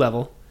big league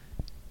level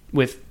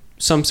with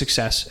some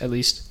success, at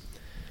least.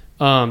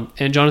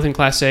 And Jonathan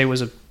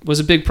Clase was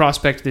a big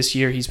prospect this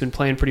year. He's been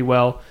playing pretty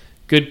well.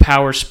 Good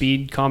power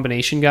speed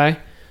combination guy.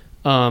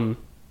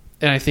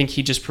 And I think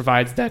he just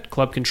provides that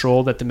club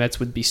control that the Mets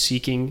would be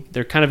seeking.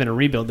 They're kind of in a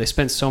rebuild. They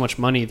spent so much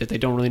money that they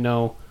don't really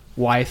know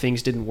why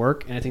things didn't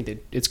work, and I think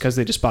that it's because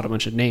they just bought a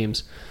bunch of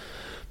names.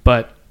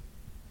 But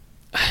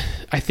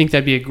I think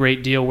that'd be a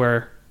great deal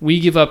where we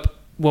give up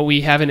what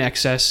we have in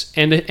excess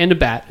and a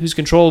bat who's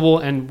controllable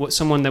and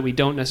someone that we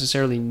don't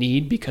necessarily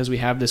need because we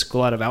have this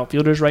glut of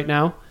outfielders right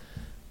now.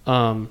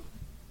 For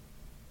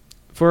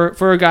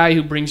a guy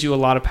who brings you a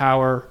lot of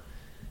power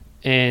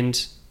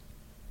and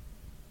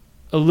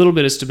a little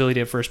bit of stability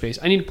at first base.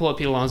 I need to pull up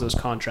Pete Alonso's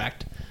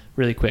contract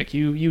really quick.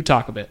 You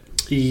talk a bit.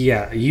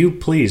 Yeah, you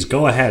please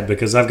go ahead,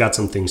 because I've got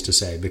some things to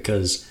say.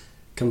 Because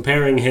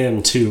comparing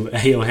him to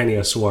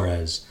Eugenio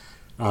Suarez,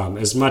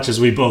 as much as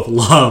we both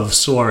love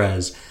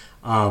Suarez,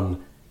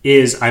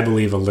 is, I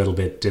believe, a little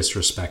bit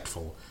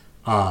disrespectful.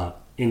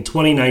 In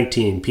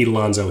 2019, Pete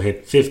Alonso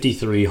hit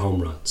 53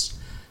 home runs.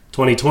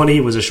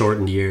 2020 was a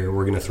shortened year.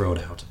 We're going to throw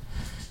it out.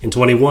 In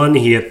 21,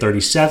 he hit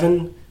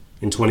 37.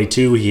 In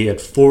 22, he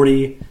hit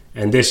 40.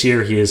 And this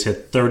year, he has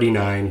hit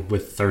 39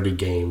 with 30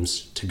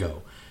 games to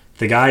go.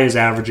 The guy is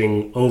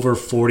averaging over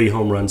 40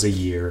 home runs a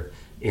year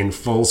in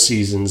full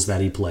seasons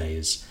that he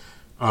plays.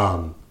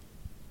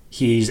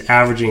 He's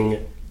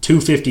averaging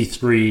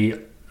 253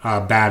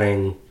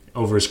 batting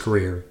over his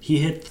career. He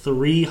hit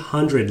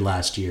 300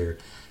 last year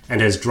and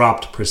has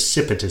dropped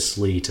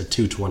precipitously to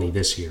 220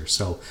 this year.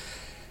 So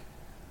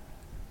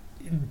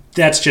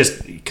that's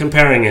just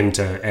comparing him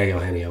to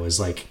Eugenio is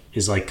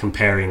like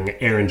comparing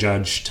Aaron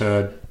Judge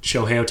to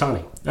Shohei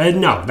Ohtani.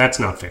 No, that's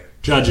not fair.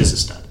 Judge is a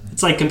stud.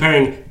 It's like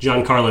comparing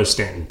Giancarlo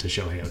Stanton to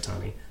Shohei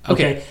Ohtani.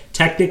 Okay,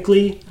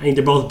 technically, I mean,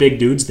 they're both big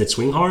dudes that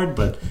swing hard,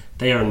 but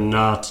they are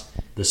not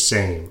the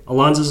same.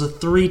 Alonso's a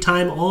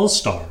 3-time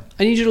All-Star.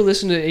 I need you to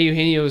listen to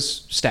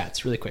Eugenio's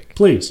stats really quick.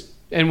 Please.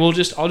 And I'll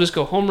just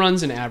go home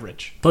runs and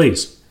average.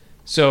 Please.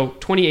 So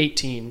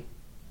 2018,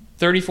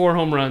 34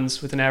 home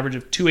runs with an average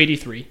of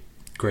 283.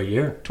 Great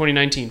year.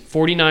 2019,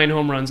 49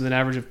 home runs with an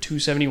average of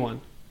 271.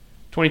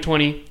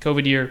 2020,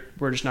 COVID year,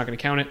 we're just not going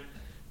to count it.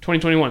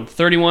 2021,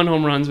 31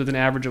 home runs with an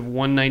average of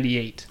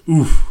 198.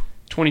 Oof.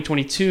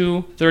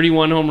 2022,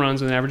 31 home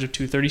runs with an average of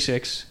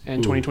 236.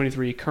 And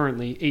 2023,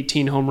 currently,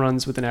 18 home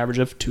runs with an average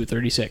of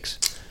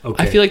 236.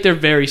 Okay. I feel like they're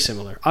very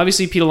similar.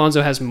 Obviously, Pete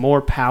Alonso has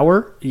more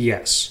power.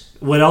 Yes.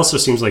 What also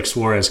seems like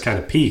Suarez kind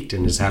of peaked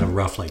and has had a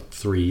rough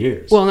 3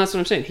 years. Well, and that's what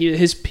I'm saying.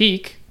 His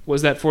peak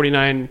was that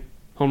 49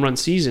 home run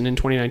season in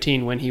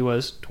 2019 when he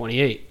was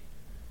 28.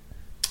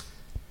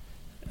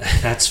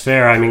 That's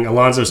fair. I mean,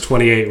 Alonso's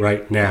 28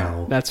 right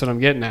now. That's what I'm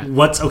getting at.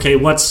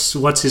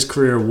 What's his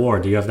career WAR?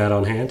 Do you have that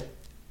on hand?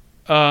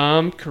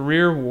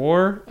 Career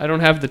WAR. I don't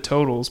have the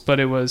totals, but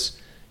it was,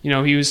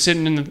 he was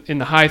sitting in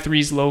the high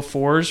threes, low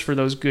fours for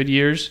those good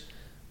years.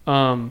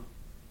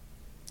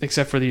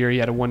 Except for the year he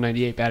had a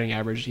 198 batting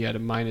average, he had a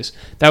minus.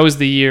 That was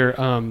the year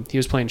he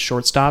was playing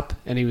shortstop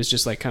and he was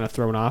just kind of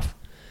thrown off.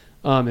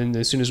 And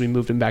as soon as we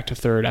moved him back to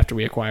third after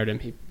we acquired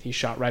him, he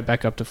shot right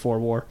back up to 4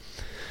 WAR.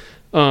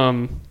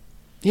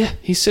 Yeah,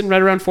 he's sitting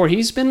right around 4.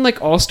 He's been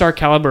all-star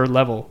caliber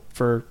level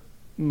for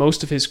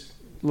most of his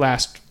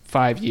last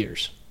 5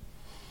 years.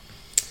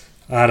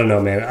 I don't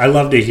know, man. I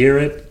love to hear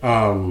it.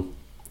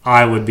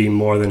 I would be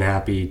more than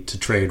happy to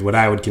trade what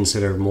I would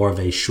consider more of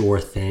a sure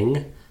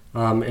thing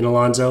in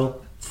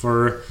Alonso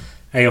for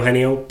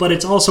Eugenio. But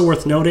it's also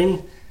worth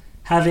noting,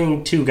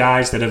 having 2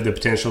 guys that have the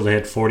potential to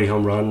hit 40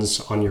 home runs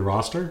on your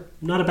roster,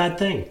 not a bad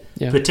thing.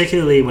 Yeah.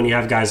 Particularly when you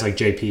have guys like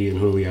JP and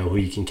Julio who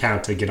you can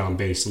count to get on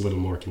base a little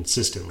more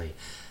consistently.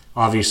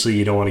 Obviously,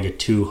 you don't want to get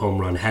too home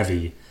run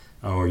heavy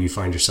or you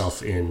find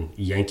yourself in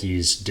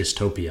Yankees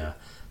dystopia.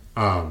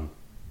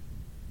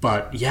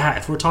 But yeah,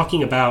 if we're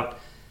talking about,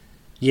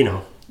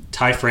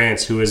 Ty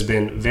France, who has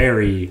been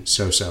very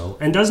so-so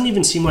and doesn't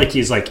even seem like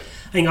he's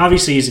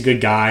obviously he's a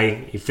good guy.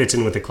 He fits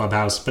in with the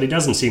clubhouse, but he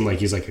doesn't seem like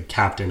he's a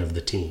captain of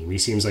the team. He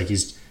seems like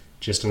he's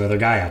just another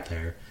guy out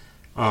there.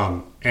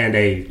 And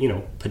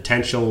a,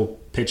 potential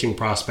pitching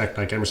prospect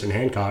like Emerson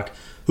Hancock,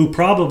 who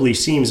probably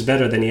seems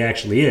better than he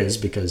actually is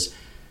because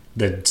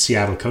the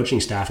Seattle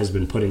coaching staff has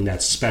been putting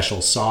that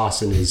special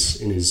sauce in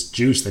his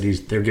juice that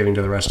they're giving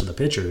to the rest of the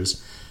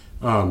pitchers.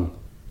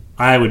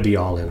 I would be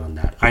all in on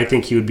that. I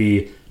think he would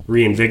be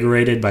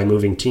reinvigorated by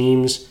moving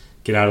teams,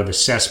 get out of the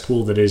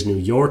cesspool that is New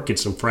York, get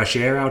some fresh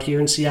air out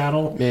here in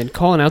Seattle. Man,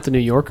 calling out the New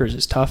Yorkers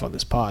is tough on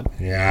this pod.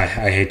 Yeah,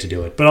 I hate to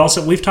do it. But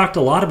also, we've talked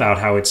a lot about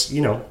how it's,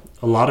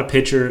 a lot of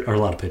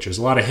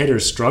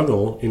hitters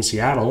struggle in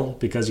Seattle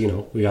because,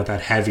 we got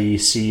that heavy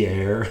sea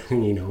air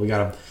and, we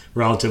got a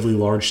relatively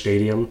large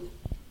stadium.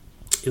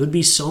 It would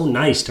be so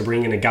nice to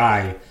bring in a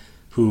guy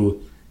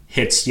who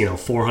hits,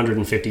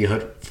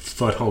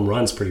 450-foot home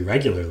runs pretty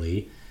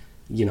regularly.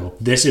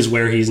 This is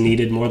where he's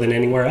needed more than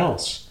anywhere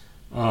else.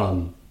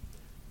 And,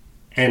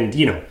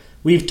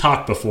 we've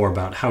talked before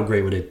about how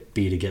great would it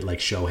be to get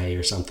Shohei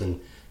or something.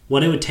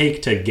 What it would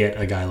take to get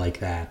a guy like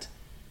that.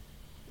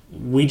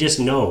 We just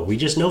know. We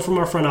just know from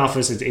our front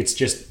office it's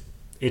just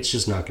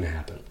not going to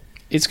happen.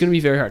 It's going to be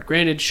very hard.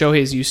 Granted,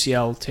 Shohei's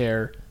UCL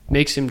tear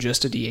makes him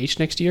just a DH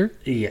next year.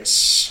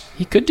 Yes.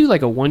 He could do a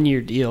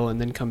 1-year deal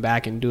and then come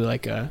back and do a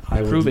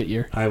prove-it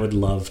year. I would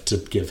love to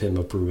give him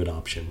a prove-it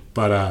option.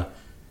 But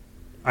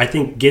I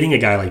think getting a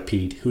guy like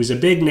Pete, who's a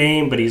big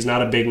name, but he's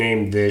not a big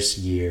name this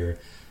year,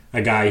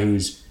 a guy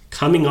who's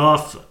coming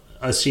off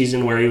a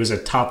season where he was a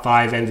top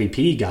 5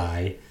 MVP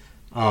guy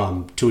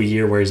to a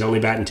year where he's only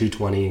batting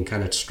 .220 and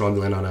kind of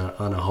struggling on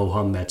a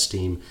ho-hum Mets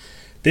team.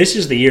 This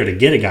is the year to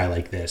get a guy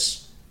like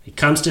this. He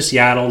comes to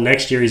Seattle.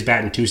 Next year he's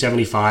batting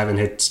 .275 and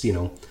hits,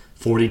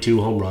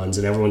 42 home runs.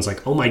 And everyone's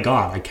like, oh my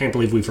God, I can't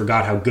believe we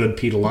forgot how good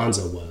Pete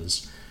Alonso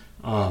was.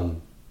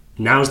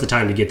 Now's the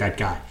time to get that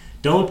guy.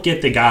 Don't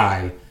get the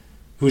guy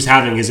who's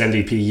having his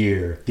MVP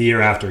year the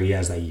year after he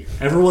has that year.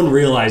 Everyone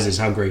realizes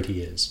how great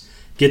he is.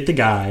 Get the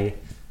guy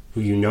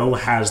who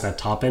has that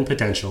top-end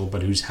potential,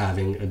 but who's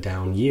having a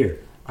down year.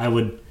 I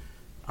would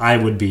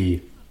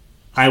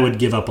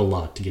give up a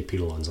lot to get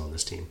Pete Alonso on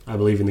this team. I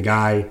believe in the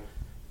guy,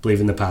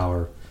 believe in the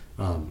power,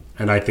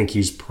 and I think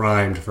he's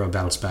primed for a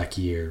bounce-back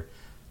year,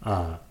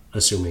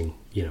 assuming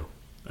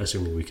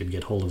we could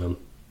get hold of him.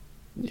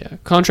 Yeah,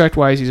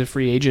 contract-wise, he's a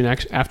free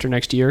agent after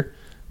next year.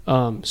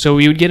 So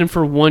we would get him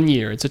for 1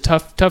 year. It's a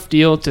tough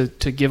deal to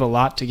give a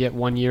lot to get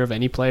 1 year of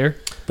any player.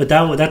 But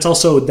that's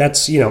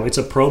it's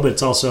a pro, but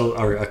it's also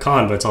or a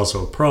con, but it's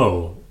also a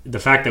pro. The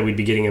fact that we'd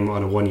be getting him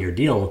on a 1-year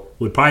deal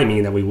would probably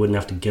mean that we wouldn't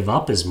have to give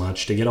up as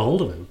much to get a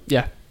hold of him.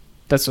 Yeah,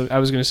 that's what I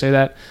was going to say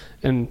that.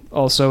 And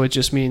also, it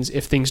just means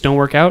if things don't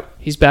work out,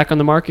 he's back on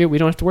the market. We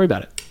don't have to worry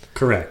about it.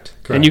 Correct.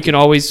 And you can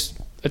always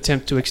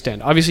attempt to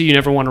extend. Obviously, you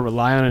never want to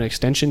rely on an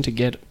extension to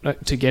get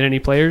any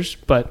players,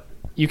 but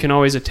you can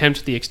always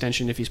attempt the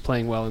extension if he's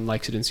playing well and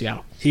likes it in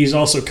Seattle. He's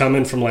also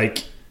coming from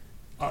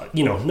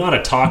not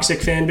a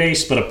toxic fan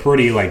base, but a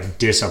pretty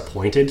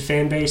disappointed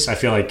fan base. I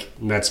feel like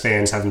Mets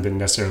fans haven't been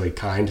necessarily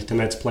kind to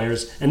Mets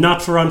players, and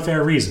not for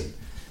unfair reason,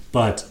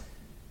 but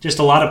just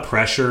a lot of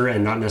pressure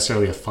and not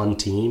necessarily a fun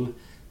team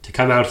to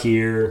come out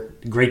here.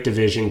 Great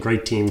division,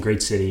 great team,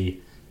 great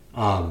city.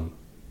 And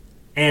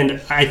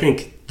I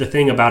think the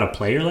thing about a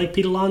player like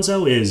Pete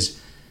Alonso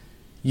is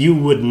you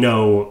would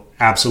know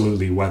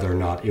absolutely whether or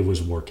not it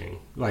was working.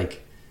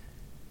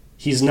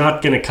 He's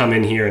not going to come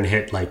in here and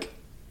hit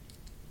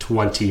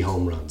 20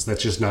 home runs.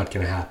 That's just not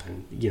going to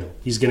happen.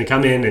 He's going to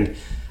come in and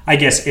I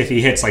guess if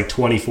he hits like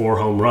 24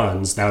 home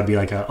runs, that would be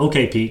like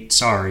okay, Pete,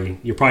 sorry,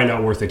 you're probably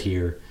not worth it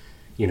here.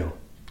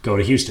 Go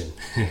to Houston,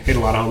 hit a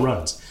lot of home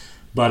runs.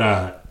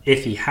 But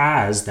if he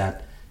has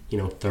that,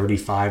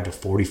 35 to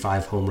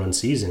 45 home run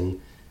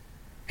season,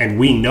 and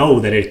we know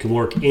that it can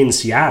work in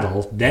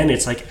Seattle, then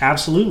it's like,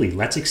 absolutely,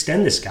 let's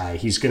extend this guy.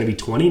 He's going to be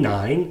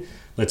 29.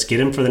 Let's get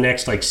him for the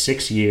next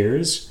 6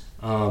 years.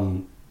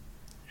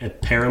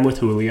 Pair him with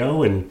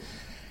Julio and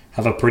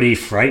have a pretty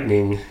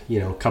frightening,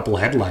 couple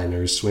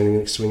headliners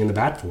swinging the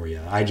bat for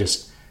you. I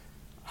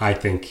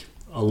think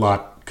a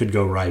lot could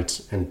go right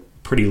and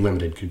pretty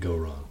limited could go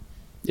wrong.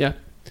 Yeah,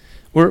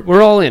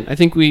 we're all in. I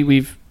think we've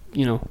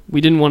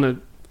we didn't want to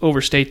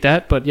overstate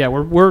that, but yeah,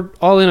 we're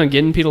all in on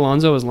getting Pete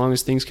Alonso as long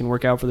as things can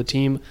work out for the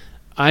team.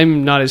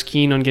 I'm not as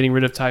keen on getting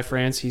rid of Ty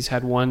France. He's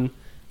had one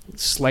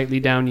slightly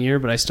down year,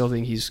 but I still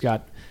think he's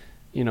got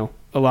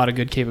a lot of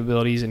good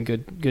capabilities and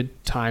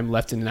good time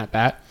left in that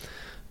bat.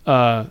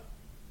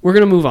 We're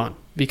going to move on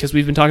because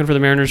we've been talking for the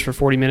Mariners for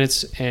 40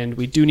 minutes, and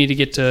we do need to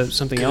get to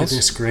something else.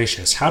 Goodness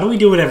gracious. How do we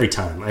do it every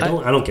time? I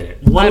don't get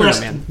it. One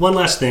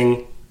last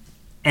thing.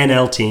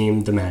 NL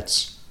team, the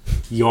Mets.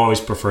 You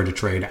always prefer to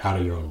trade out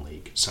of your own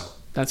league. So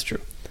that's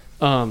true.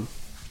 And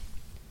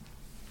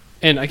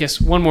I guess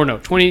one more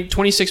note.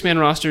 26-man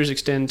rosters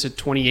extend to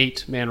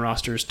 28-man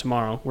rosters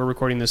tomorrow. We're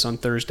recording this on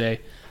Thursday.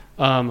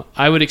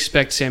 I would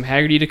expect Sam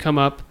Haggerty to come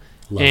up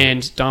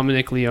and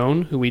Dominic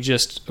Leone, who we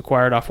just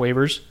acquired off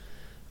waivers,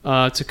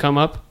 to come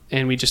up.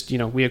 And we just,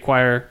 we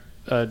acquire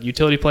a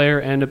utility player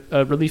and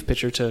a relief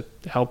pitcher to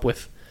help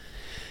with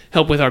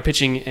our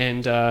pitching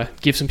and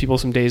give some people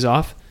some days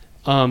off.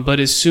 But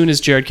as soon as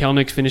Jared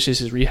Kelenic finishes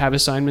his rehab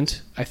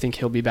assignment, I think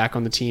he'll be back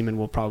on the team, and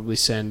we'll probably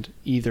send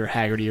either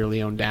Haggerty or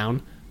Leone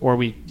down, or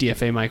we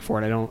DFA Mike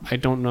Ford. I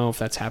don't know if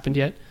that's happened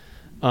yet.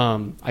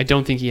 I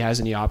don't think he has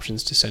any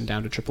options to send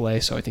down to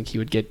AAA, so I think he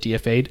would get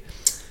DFA'd.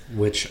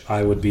 Which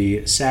I would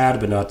be sad,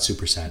 but not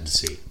super sad to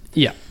see.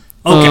 Yeah.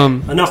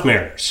 Okay, enough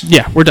Mariners.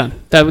 Yeah, we're done.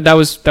 That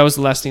was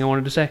the last thing I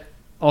wanted to say.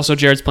 Also,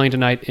 Jared's playing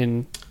tonight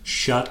in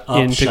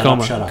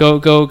Tacoma. Shut up.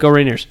 Go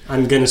Rainiers.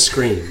 I'm gonna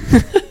scream.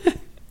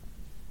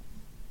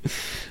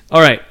 All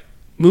right,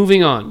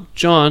 moving on.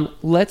 John,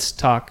 let's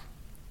talk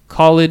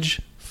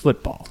college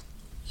football.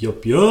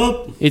 Yup.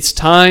 It's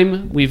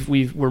time.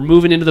 We're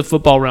moving into the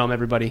football realm,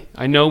 everybody.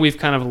 I know we've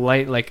kind of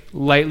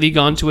lightly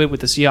gone to it with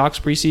the Seahawks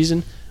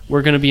preseason.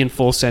 We're going to be in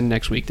full send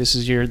next week. This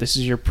is your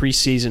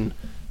preseason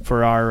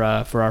for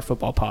our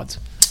football pods.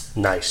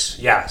 Nice.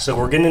 Yeah, so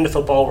we're getting into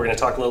football. We're going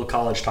to talk a little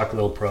college, talk a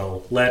little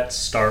pro. Let's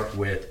start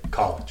with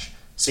college.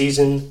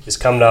 Season is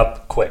coming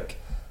up quick.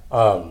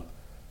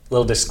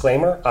 Little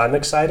disclaimer, I'm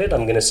excited.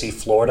 I'm going to see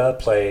Florida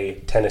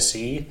play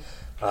Tennessee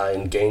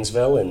in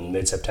Gainesville in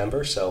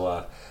mid-September,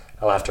 so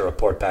I'll have to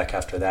report back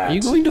after that. Are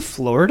you going to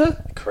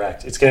Florida?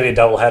 Correct. It's going to be a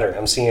doubleheader.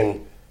 I'm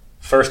seeing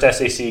first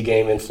SEC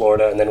game in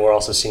Florida, and then we're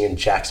also seeing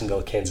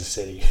Jacksonville, Kansas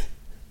City.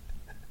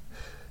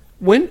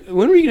 When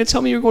were you going to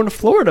tell me you were going to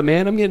Florida,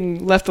 man? I'm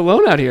getting left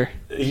alone out here.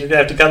 You're going to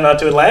have to come out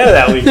to Atlanta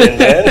that weekend,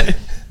 man.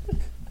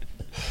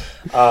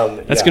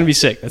 That's going to be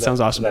sick. That sounds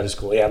awesome. That is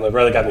cool. Yeah, my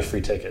brother got me free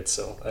tickets,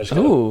 so I just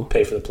got to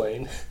pay for the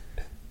plane.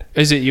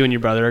 Is it you and your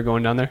brother are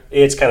going down there?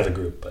 It's kind of a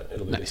group, but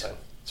it'll be nice. Fun.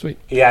 Sweet.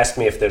 He asked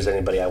me if there's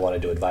anybody I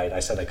wanted to invite.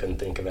 I said I couldn't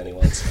think of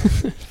anyone.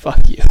 So.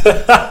 Fuck you.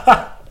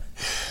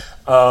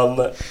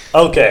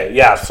 Okay,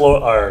 yeah,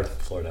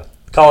 Florida.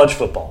 College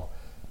football.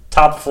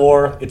 Top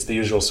four, it's the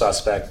usual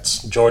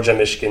suspects. Georgia,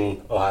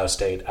 Michigan, Ohio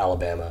State,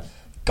 Alabama.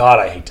 God,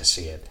 I hate to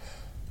see it.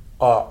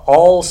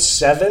 All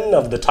 7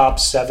 of the top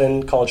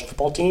 7 college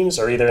football teams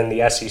are either in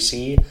the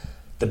SEC,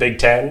 the Big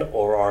Ten,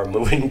 or are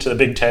moving to the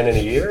Big Ten in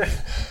a year,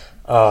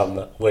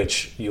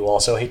 which you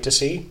also hate to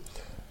see.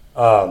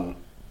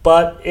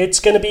 But it's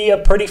going to be a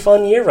pretty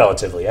fun year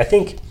relatively. I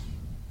think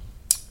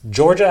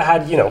Georgia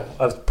had,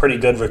 a pretty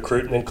good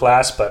recruitment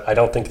class, but I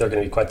don't think they're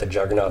going to be quite the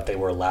juggernaut they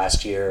were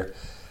last year.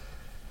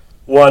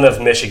 One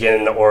of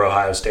Michigan or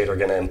Ohio State are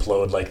going to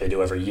implode like they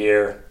do every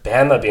year.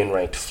 Bama being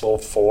ranked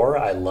 4,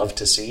 I love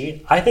to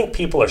see. I think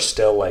people are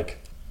still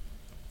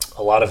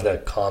a lot of the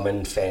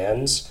common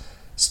fans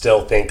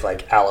still think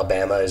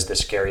Alabama is the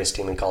scariest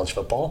team in college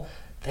football.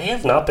 They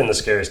have not been the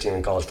scariest team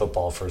in college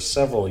football for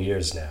several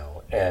years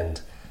now,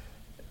 and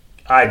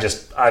I'm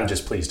just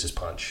pleased as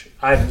punch.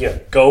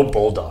 Go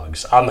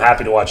Bulldogs. I'm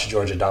happy to watch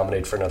Georgia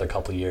dominate for another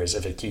couple years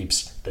if it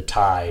keeps the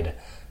tide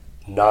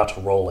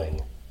not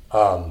rolling.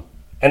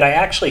 And I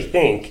actually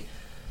think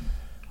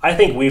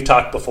we've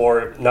talked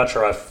before, not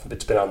sure if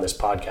it's been on this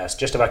podcast,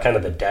 just about kind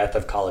of the death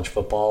of college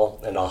football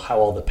and how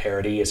all the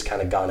parity has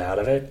kind of gone out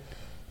of it.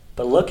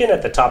 But looking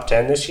at the top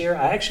 10 this year,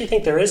 I actually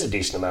think there is a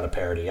decent amount of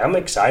parity. I'm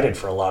excited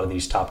for a lot of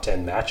these top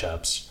 10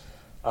 matchups.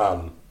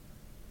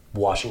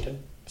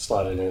 Washington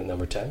slotted in at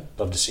number 10.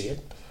 Love to see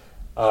it.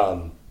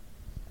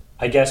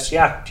 I guess,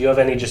 yeah. Do you have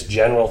any just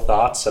general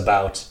thoughts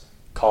about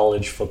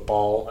college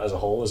football as a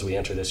whole as we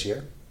enter this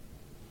year?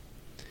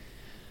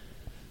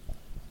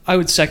 I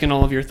would second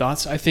all of your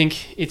thoughts. I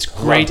think it's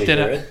great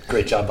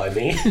Great job by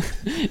me.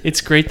 It's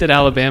great that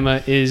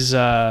Alabama is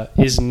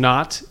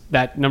not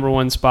that number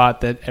one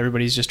spot that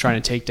everybody's just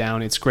trying to take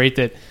down. It's great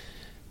that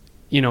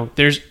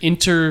there's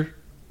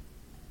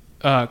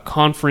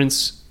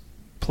conference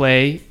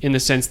play in the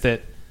sense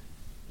that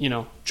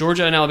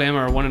Georgia and Alabama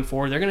are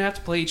 1-4. They're going to have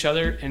to play each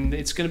other, and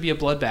it's going to be a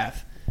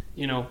bloodbath.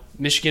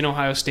 Michigan,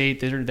 Ohio State,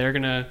 they're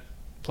going to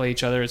play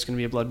each other. It's going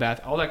to be a bloodbath.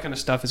 All that kind of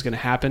stuff is going to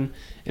happen,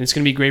 and it's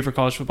going to be great for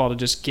college football to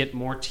just get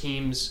more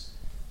teams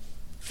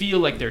feel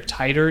like they're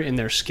tighter in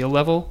their skill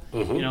level.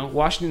 Mm-hmm.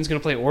 Washington's going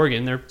to play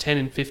Oregon. They're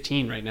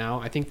 10-15 right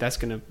now. I think that's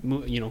going to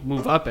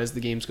move up as the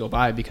games go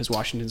by because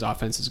Washington's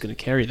offense is going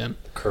to carry them.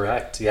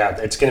 Correct. Yeah,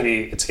 it's going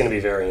to be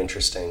very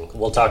interesting.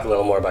 We'll talk a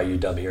little more about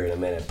UW here in a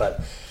minute, but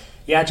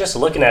yeah, just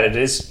looking at it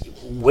is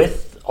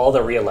with all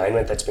the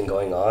realignment that's been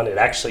going on, it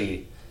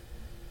actually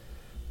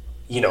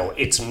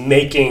it's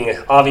making,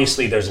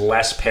 obviously there's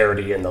less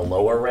parity in the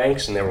lower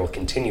ranks, and there will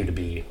continue to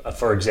be.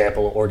 For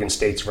example, Oregon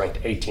State's ranked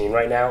 18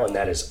 right now, and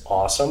that is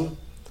awesome.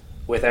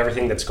 With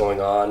everything that's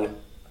going on,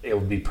 it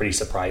would be pretty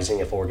surprising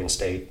if Oregon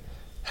State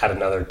had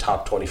another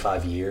top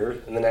 25 year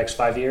in the next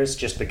 5 years,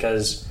 just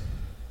because,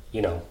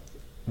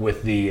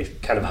 with the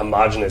kind of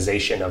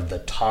homogenization of the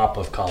top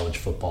of college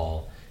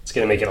football, it's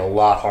going to make it a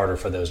lot harder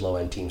for those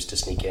low-end teams to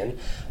sneak in.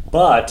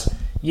 But,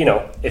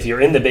 if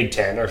you're in the Big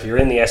Ten or if you're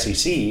in the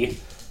SEC,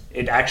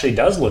 it actually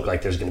does look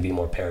like there's going to be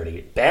more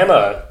parity.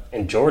 Bama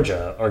and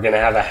Georgia are going to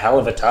have a hell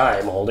of a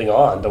time holding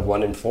on to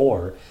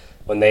 1-4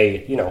 when they,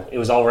 it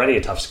was already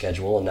a tough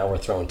schedule, and now we're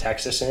throwing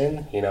Texas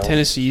in.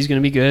 Tennessee's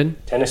going to be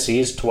good.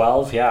 Tennessee's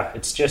 12. Yeah,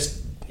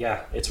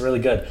 it's really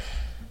good.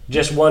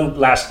 Just one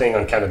last thing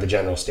on kind of the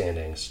general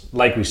standings.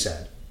 Like we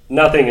said,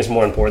 nothing is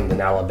more important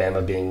than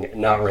Alabama being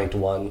not ranked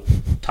 1.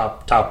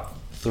 Top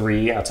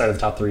 3, outside of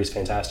the top 3 is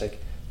fantastic.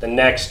 The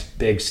next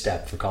big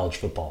step for college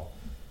football.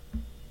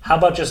 How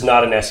about just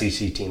not an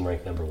SEC team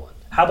ranked number 1?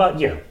 How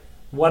about,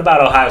 what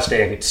about Ohio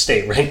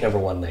State ranked number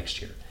 1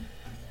 next year?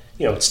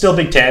 It's still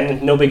Big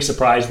Ten, no big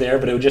surprise there,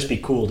 but it would just be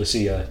cool to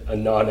see a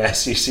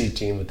non-SEC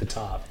team at the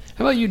top.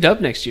 How about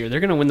UW next year? They're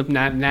going to win the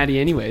Natty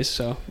anyways,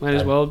 so might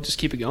as well just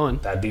keep it going.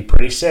 That'd be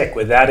pretty sick.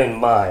 With that in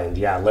mind,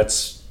 yeah,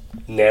 let's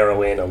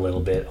narrow in a little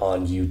bit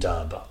on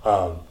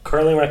UW.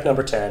 Currently ranked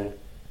number 10.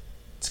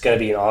 It's going to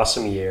be an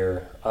awesome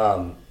year.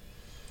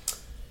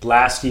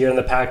 Last year in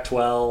the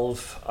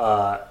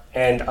Pac-12,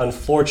 and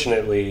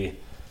unfortunately,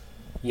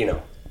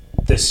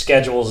 the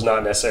schedule is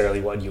not necessarily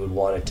what you would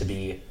want it to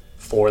be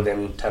for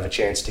them to have a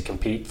chance to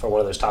compete for one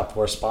of those top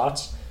 4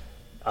 spots.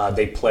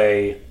 They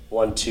play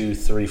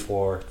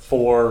 4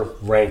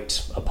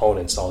 ranked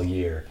opponents all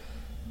year.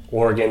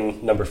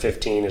 Oregon, number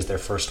 15, is their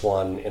first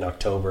one in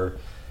October.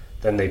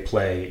 Then they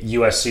play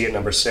USC at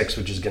number 6,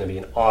 which is going to be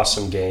an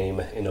awesome game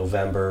in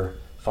November,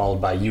 followed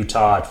by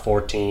Utah at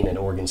 14 and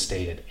Oregon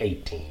State at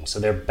 18.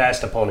 So their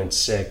best opponent's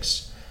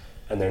 6.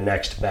 And their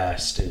next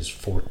best is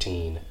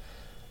 14.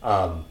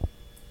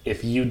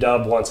 If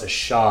UW wants a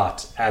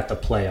shot at the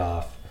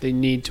playoff, they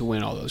need to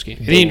win all those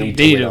games. They need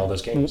to win all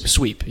those games.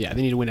 Sweep, yeah.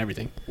 They need to win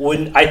everything.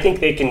 I think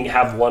they can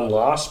have one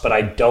loss, but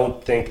I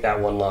don't think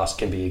that one loss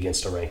can be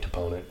against a ranked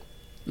opponent,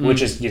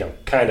 which is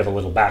kind of a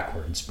little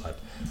backwards. But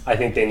I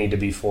think they need to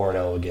be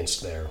 4-0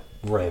 against their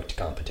ranked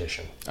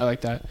competition. I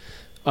like that.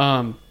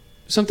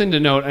 Something to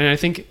note, and I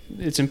think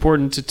it's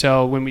important to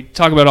tell when we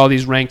talk about all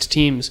these ranked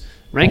teams.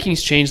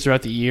 Rankings change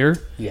throughout the year.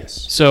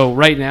 Yes. So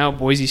right now,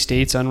 Boise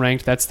State's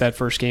unranked. That's that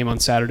first game on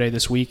Saturday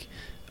this week.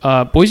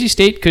 Boise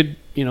State could,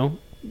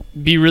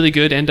 be really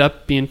good, end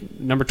up being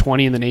number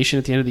 20 in the nation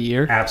at the end of the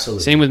year.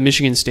 Absolutely. Same with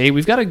Michigan State.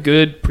 We've got a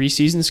good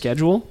preseason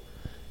schedule,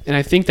 and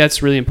I think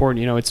that's really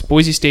important. It's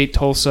Boise State,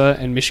 Tulsa,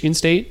 and Michigan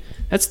State.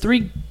 That's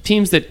 3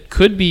 teams that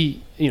could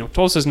be,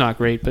 Tulsa's not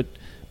great, but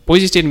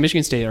Boise State and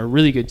Michigan State are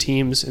really good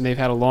teams, and they've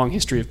had a long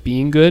history of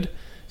being good.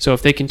 So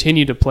if they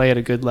continue to play at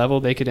a good level,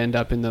 they could end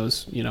up in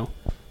those,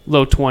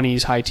 low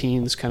 20s, high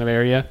teens kind of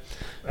area.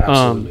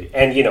 Absolutely.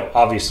 And,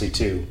 obviously,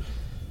 too,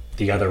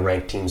 the other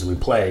ranked teams we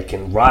play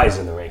can rise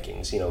in the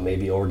rankings.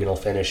 Maybe Oregon will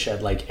finish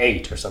at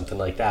 8 or something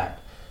like that.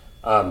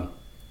 It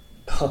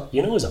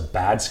was a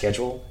bad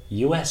schedule?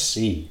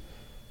 USC.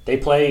 They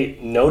play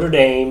Notre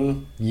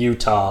Dame,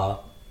 Utah,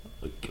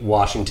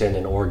 Washington,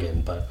 and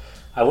Oregon, but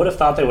I would have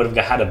thought they would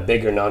have had a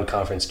bigger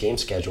non-conference game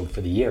scheduled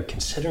for the year,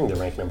 considering they're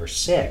ranked number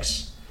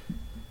 6.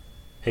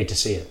 Hate to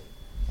see it.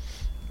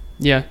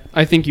 Yeah,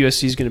 I think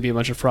USC is going to be a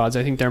bunch of frauds.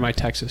 I think they're my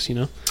Texas,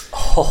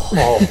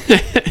 Oh,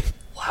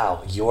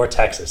 wow, your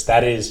Texas.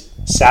 That is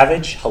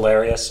savage,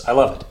 hilarious. I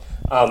love it.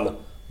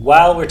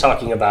 While we're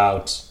talking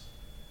about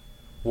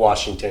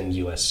Washington,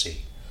 USC,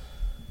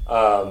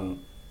 why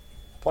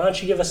don't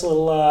you give us a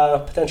little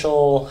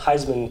potential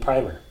Heisman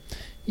primer?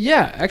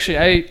 Yeah,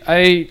 actually,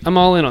 I'm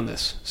all in on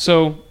this.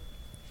 So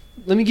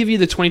let me give you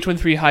the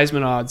 2023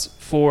 Heisman odds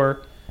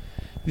for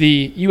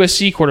the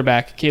USC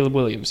quarterback, Caleb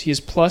Williams. He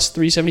is plus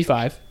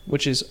 375,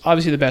 which is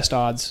obviously the best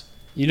odds.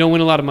 You don't win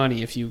a lot of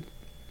money if you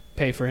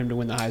pay for him to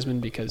win the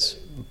Heisman because...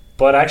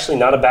 But actually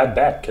not a bad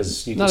bet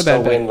because you can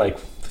still win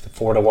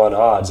 4-1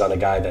 odds on a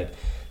guy that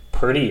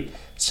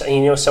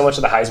so much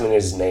of the Heisman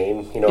is his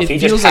name. If he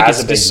feels just like has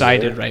it's a big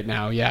decided year, right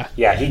now. Yeah.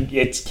 Yeah,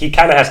 he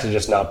kind of has to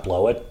just not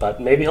blow it,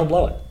 but maybe he'll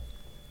blow it.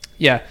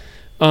 Yeah.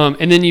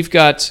 And then you've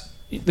got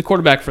the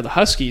quarterback for the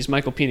Huskies,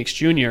 Michael Penix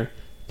Jr.,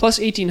 plus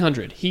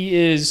 1,800. He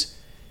is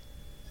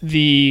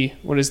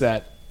what is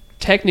that?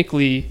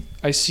 Technically,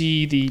 I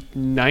see the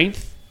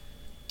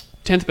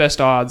 10th best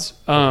odds.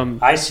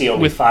 I see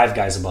only 5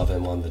 guys above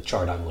him on the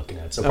chart I'm looking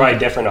at. So probably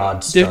different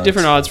odds.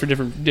 Different odds for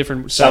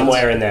different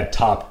somewhere sites. In that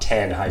top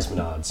 10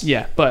 Heisman odds.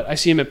 Yeah, but I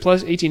see him at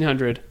plus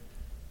 1,800.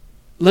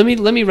 Let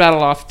me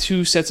rattle off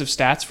 2 sets of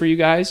stats for you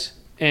guys,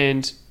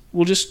 and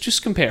we'll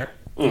just compare.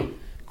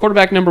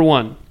 Quarterback number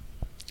 1,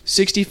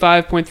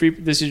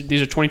 65.3. These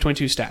are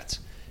 2022 stats.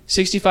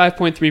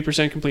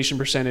 65.3% completion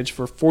percentage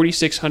for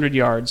 4,600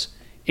 yards,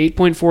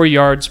 8.4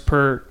 yards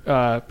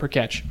per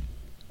catch,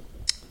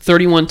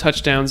 31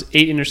 touchdowns,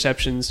 8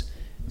 interceptions,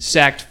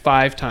 sacked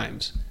 5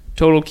 times.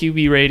 Total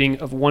QB rating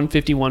of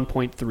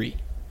 151.3.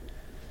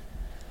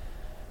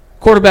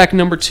 Quarterback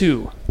number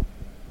 2,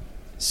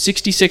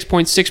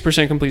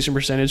 66.6% completion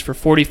percentage for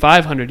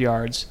 4,500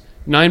 yards,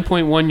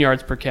 9.1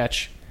 yards per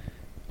catch,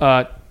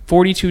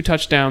 42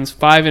 touchdowns,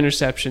 5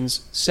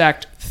 interceptions,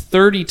 sacked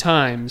 30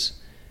 times,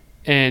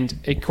 and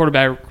a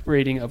quarterback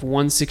rating of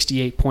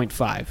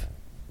 168.5.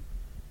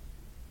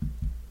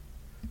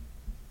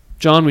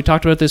 John, we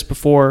talked about this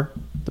before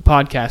the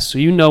podcast, so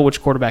you know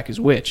which quarterback is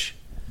which.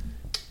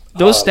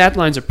 Those stat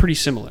lines are pretty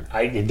similar.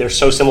 They're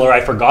so similar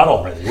I forgot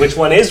already. Which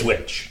one is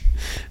which?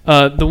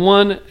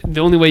 The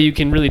only way you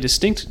can really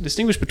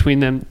distinguish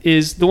between them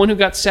is the one who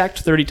got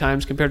sacked 30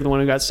 times compared to the one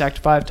who got sacked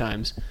 5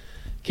 times.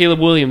 Caleb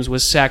Williams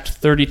was sacked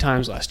 30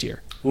 times last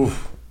year.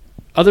 Oof.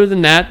 Other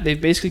than that, they've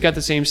basically got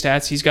the same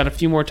stats. He's got a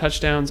few more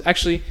touchdowns.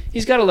 Actually,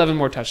 he's got 11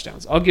 more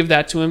touchdowns. I'll give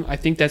that to him. I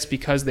think that's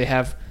because they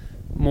have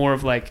more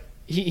of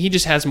he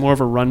just has more of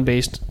a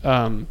run-based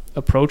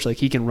approach. Like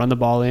he can run the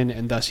ball in,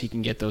 and thus he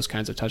can get those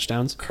kinds of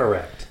touchdowns.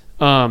 Correct.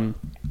 But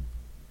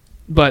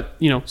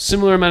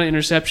similar amount of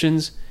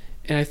interceptions,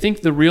 and I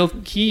think the real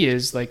key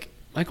is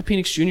Michael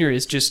Penix Jr.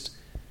 is just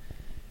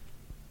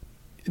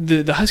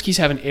the Huskies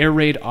have an air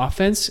raid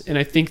offense, and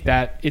I think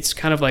that it's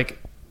kind of like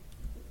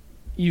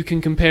you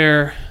can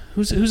compare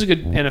who's a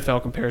good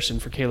NFL comparison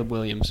for Caleb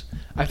Williams.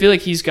 I feel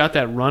like he's got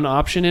that run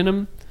option in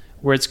him,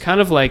 where it's kind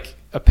of like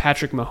a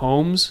Patrick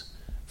Mahomes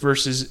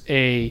versus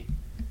a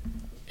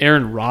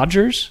Aaron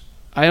Rodgers.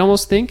 I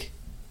almost think,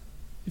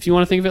 if you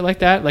want to think of it like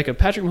that, like a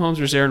Patrick Mahomes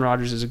versus Aaron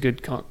Rodgers is a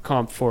good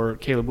comp for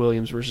Caleb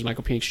Williams versus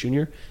Michael Penix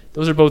Jr.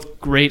 Those are both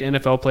great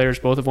NFL players.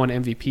 Both have won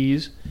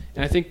MVPs,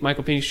 and I think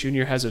Michael Penix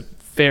Jr. has a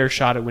fair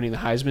shot at winning the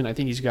Heisman. I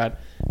think he's got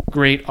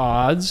great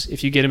odds.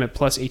 If you get him at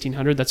plus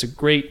 1,800, that's a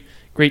great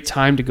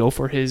time to go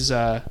for his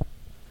Heisman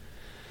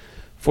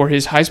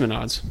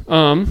odds.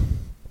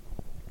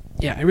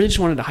 Yeah, I really just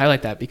wanted to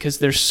highlight that because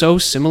they're so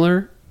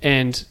similar,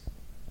 and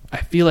I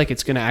feel like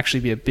it's going to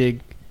actually be a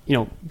big.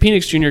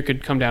 Penix Jr.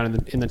 could come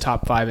down in the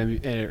top 5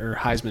 or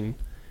Heisman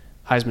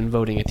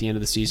voting at the end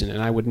of the season,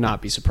 and I would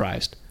not be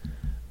surprised.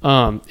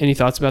 Any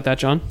thoughts about that,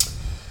 John?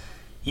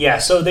 Yeah,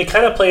 so they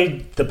kind of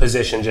played the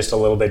position just a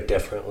little bit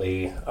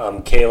differently.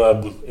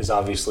 Caleb is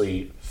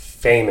obviously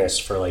famous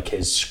for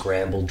his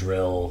scramble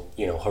drill,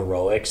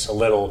 heroics. A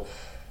little,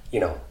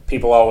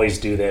 people always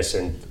do this,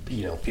 and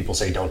people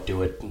say don't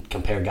do it and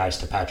compare guys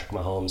to Patrick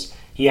Mahomes.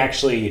 He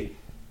actually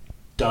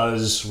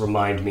does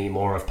remind me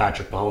more of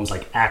Patrick Mahomes,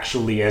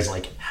 actually as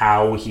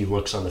how he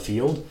looks on the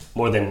field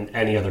more than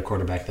any other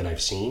quarterback that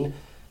I've seen.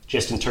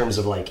 Just in terms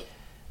of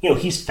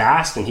he's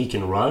fast and he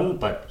can run,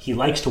 but he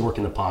likes to work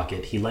in the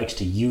pocket. He likes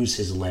to use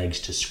his legs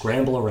to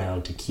scramble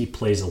around to keep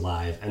plays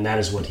alive, and that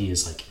is what he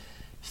is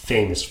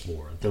famous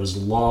for. Those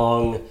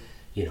long,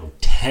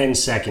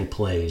 10-second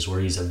plays where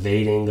he's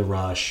evading the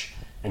rush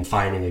and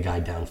finding a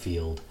guy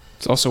downfield.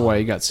 It's also why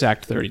he got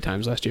sacked 30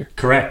 times last year.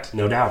 Correct,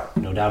 no doubt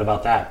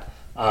about that.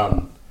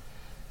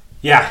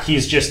 Yeah,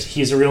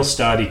 he's a real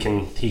stud.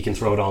 He can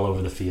throw it all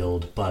over the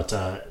field, but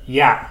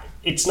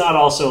it's not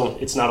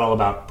all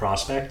about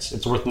prospects.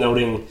 It's worth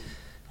noting,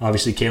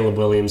 obviously, Caleb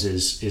Williams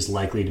is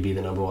likely to be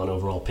the number 1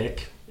 overall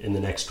pick in the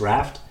next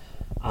draft.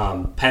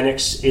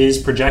 Penix is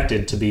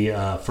projected to be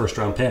a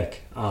first-round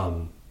pick.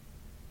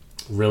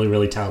 Really,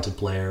 really talented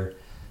player.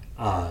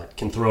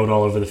 Can throw it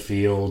all over the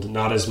field.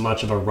 Not as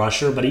much of a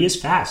rusher, but he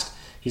is fast.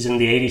 He's in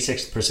the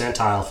 86th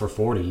percentile for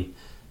 40,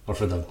 or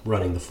for the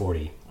running the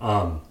 40.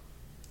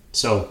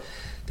 So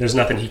there's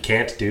nothing he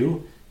can't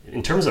do.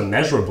 In terms of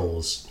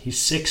measurables, he's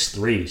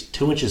 6'3",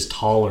 2 inches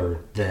taller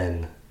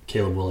than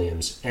Caleb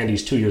Williams, and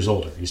he's 2 years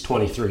older. He's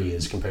 23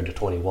 as compared to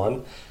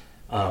 21.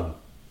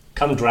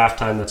 Come draft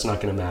time, that's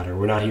not going to matter.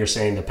 We're not here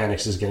saying that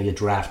Penix is going to get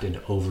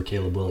drafted over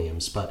Caleb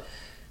Williams, but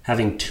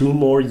having 2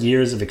 more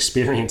years of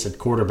experience at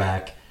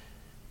quarterback,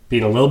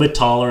 being a little bit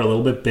taller, a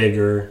little bit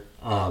bigger,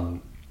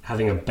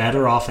 having a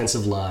better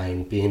offensive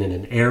line, being in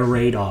an air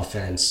raid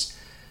offense,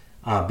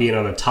 being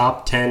on a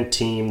top 10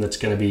 team that's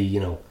going to be,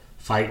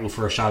 fighting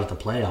for a shot at the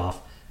playoff,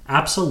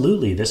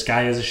 absolutely, this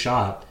guy has a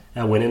shot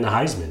at winning the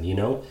Heisman,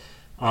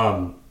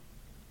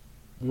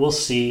 We'll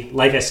see.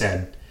 Like I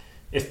said,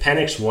 if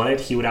Penix won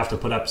it, he would have to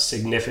put up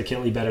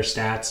significantly better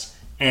stats,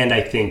 and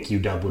I think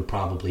UW would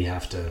probably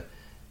have to,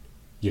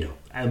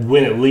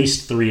 win at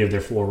least 3 of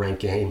their 4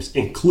 ranked games,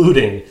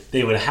 including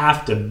they would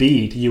have to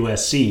beat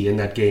USC in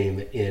that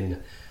game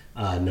in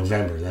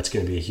November. That's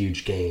going to be a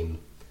huge game,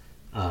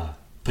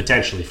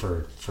 potentially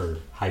for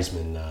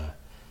Heisman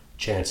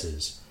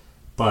chances.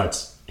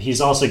 But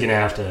he's also going to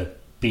have to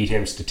beat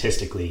him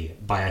statistically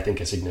by, I think,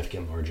 a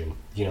significant margin.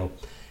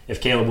 If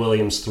Caleb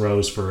Williams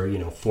throws for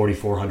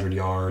 4,400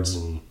 yards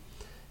and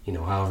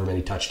however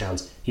many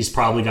touchdowns, he's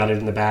probably got it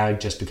in the bag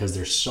just because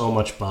there's so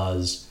much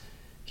buzz.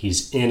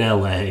 He's in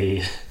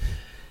LA.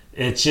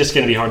 It's just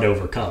going to be hard to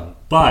overcome.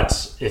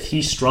 But if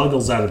he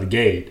struggles out of the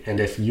gate, and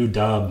if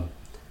UW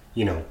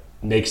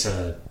makes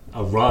a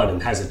run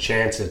and has a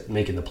chance at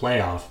making the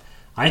playoff,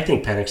 I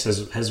think Penix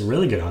has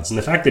really good odds. And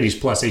the fact that he's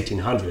plus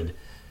 1,800,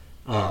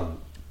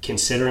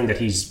 considering that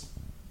he's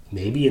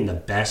maybe in the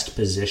best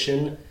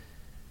position,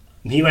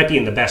 he might be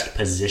in the best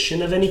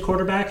position of any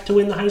quarterback to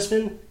win the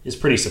Heisman, is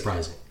pretty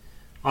surprising.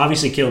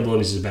 Obviously, Caleb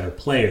Williams is a better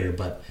player,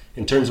 but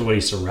in terms of what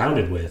he's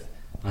surrounded with,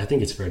 I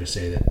think it's fair to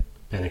say that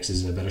Penix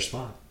is in a better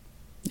spot.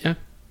 Yeah,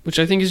 which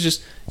I think is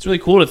it's really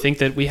cool to think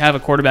that we have a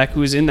quarterback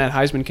who is in that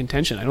Heisman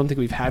contention. I don't think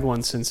we've had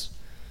one since,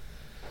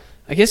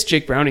 I guess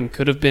Jake Browning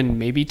could have been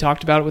maybe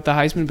talked about with the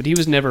Heisman, but he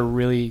was never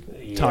really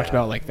talked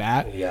about like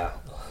that. Yeah.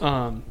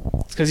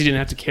 It's because he didn't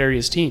have to carry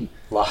his team.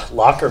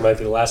 Locker might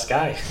be the last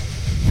guy.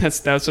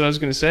 That's what I was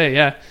going to say,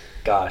 yeah.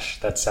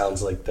 Gosh, that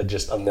sounds like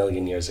just a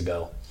million years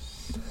ago.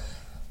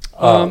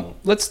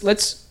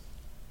 Let's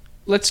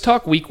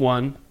talk week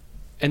 1,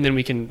 and then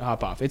we can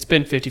hop off. It's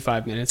been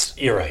 55 minutes.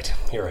 You're right.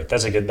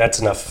 That's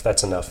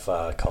enough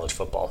college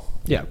football.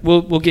 Yeah,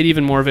 we'll get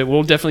even more of it.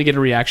 We'll definitely get a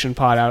reaction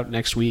pod out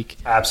next week.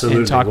 Absolutely.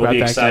 And talk we'll about be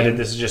that excited. game.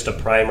 This is just a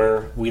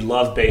primer. We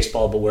love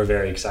baseball, but we're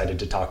very excited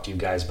to talk to you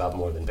guys about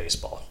more than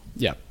baseball.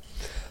 Yeah.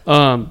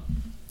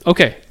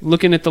 Okay,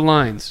 looking at the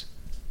lines.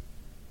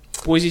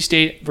 Boise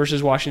State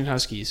versus Washington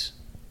Huskies.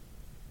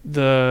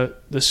 The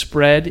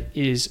spread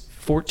is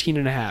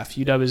 14.5.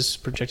 UW is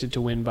projected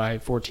to win by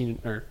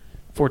 14, or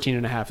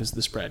 14.5 is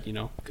the spread.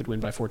 Could win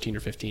by 14 or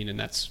 15, and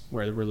that's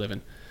where we're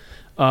living.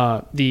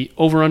 The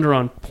over/under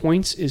on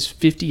points is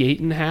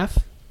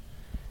 58.5,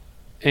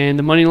 and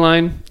the money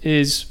line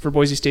is for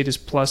Boise State is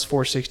plus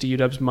 460.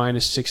 UW's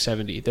minus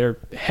 670. They're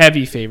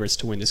heavy favorites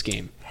to win this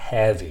game.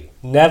 Heavy.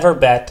 Never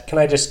bet. Can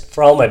I just,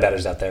 for all my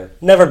bettors out there,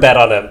 never bet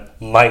on a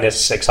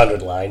minus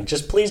 600 line.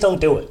 Just please don't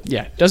do it.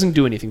 Yeah, it doesn't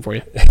do anything for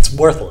you. It's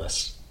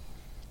worthless.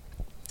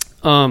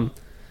 I'm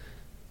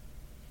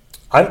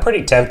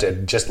pretty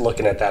tempted just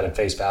looking at that at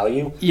face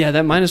value. Yeah,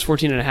 that minus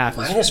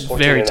 14.5 is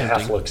very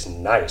tempting. Looks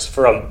nice.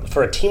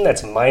 For a team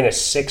that's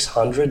minus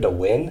 600 to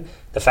win,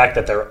 the fact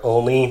that they're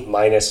only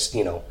minus,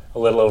 a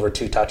little over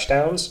 2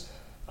 touchdowns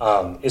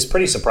is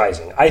pretty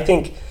surprising. I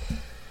think,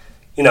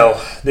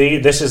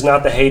 this is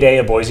not the heyday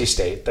of Boise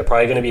State. They're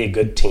probably going to be a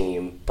good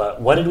team.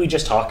 But what did we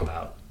just talk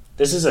about?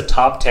 This is a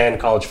top 10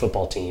 college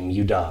football team,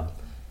 UW.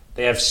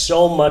 They have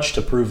so much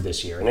to prove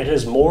this year, and it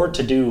has more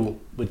to do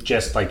with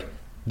just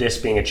this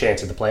being a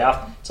chance at the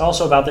playoff. It's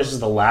also about this is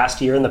the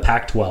last year in the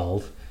Pac-12.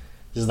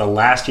 This is the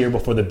last year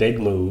before the big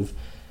move.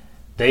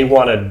 They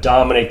want to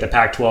dominate the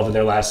Pac-12 in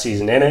their last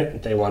season in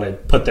it. They want to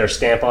put their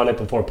stamp on it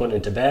before putting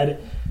it to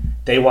bed.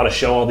 They want to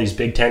show all these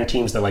Big Ten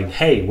teams that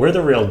hey, we're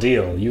the real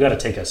deal. You got to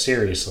take us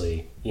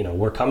seriously.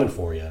 We're coming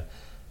for you.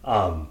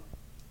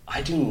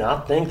 I do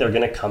not think they're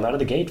going to come out of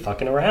the gate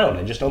fucking around.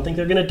 I just don't think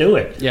they're going to do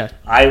it. Yeah.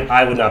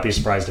 I would not be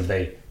surprised if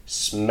they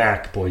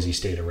smack Boise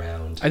State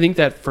around. I think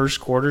that first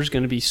quarter is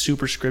going to be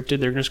super scripted.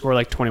 They're going to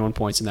score 21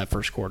 points in that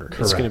first quarter.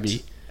 Correct. It's going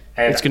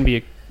to be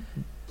a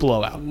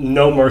blowout.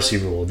 No mercy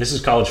rule. This is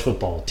college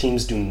football.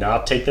 Teams do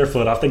not take their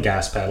foot off the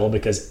gas pedal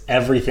because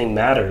everything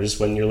matters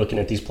when you're looking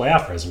at these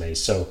playoff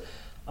resumes. So,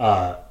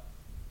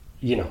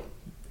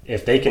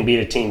 if they can beat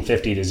a team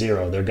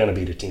 50-0, they're going to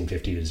beat a team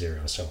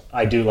 50-0. So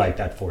I do like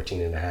that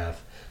 14.5.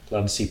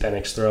 Love to see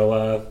Penix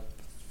throw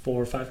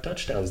 4 or 5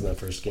 touchdowns in that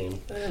first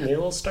game. Maybe a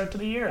little start to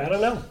the year. I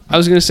don't know. I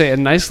was going to say a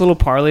nice little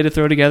parlay to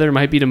throw together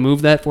might be to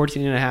move that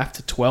 14.5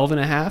 to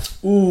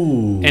 12.5.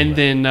 Ooh. And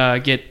then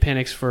get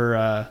Penix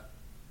for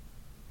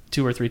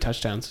 2 or 3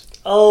 touchdowns.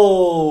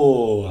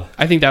 Oh.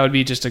 I think that would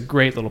be just a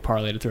great little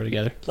parlay to throw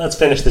together. Let's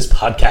finish this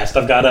podcast.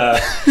 I've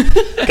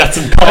got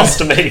some calls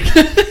to make.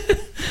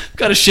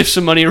 Got to shift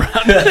some money around.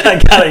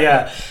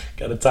 I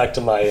gotta talk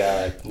to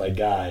my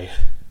guy.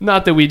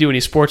 Not that we do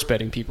any sports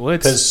betting, people.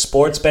 Because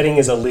sports betting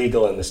is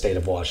illegal in the state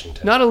of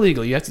Washington. Not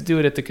illegal. You have to do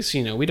it at the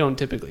casino. We don't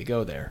typically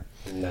go there.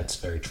 And that's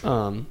very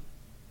true.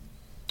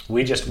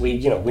 We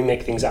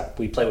make things up.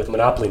 We play with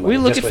Monopoly money. We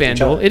look at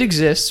FanDuel. It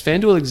exists.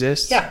 FanDuel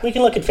exists. Yeah, we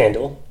can look at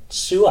FanDuel.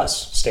 Sue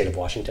us, state of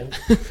Washington.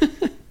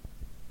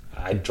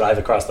 I drive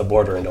across the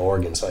border into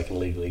Oregon so I can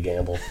legally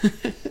gamble.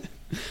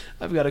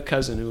 I've got a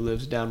cousin who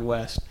lives down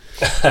west.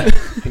 I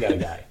got a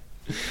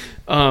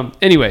guy.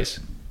 Anyways,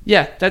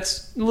 yeah,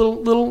 that's a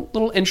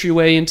little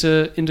entryway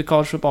into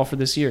college football for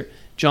this year.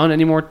 John,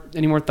 any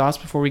more thoughts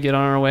before we get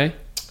on our way?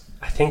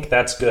 I think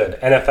that's good.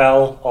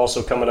 NFL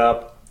also coming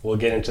up. We'll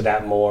get into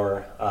that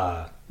more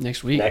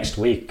Next week. Next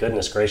week.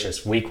 Goodness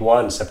gracious. Week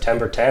 1,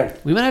 September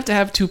 10th. We might have to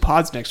have 2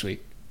 pods next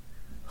week.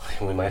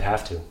 We might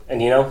have to.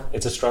 And,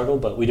 it's a struggle,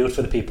 but we do it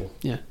for the people.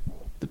 Yeah.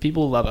 The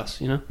people love us,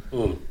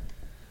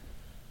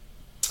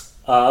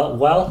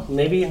 Well,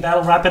 maybe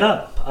that'll wrap it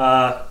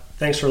up.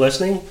 Thanks for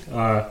listening.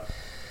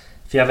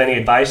 If you have any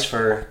advice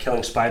for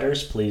killing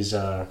spiders, please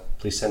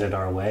send it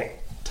our way.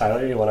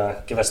 Tyler, you want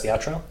to give us the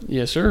outro?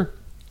 Yes, sir.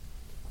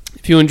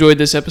 If you enjoyed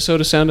this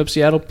episode of Sound Up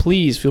Seattle,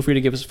 please feel free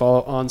to give us a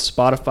follow on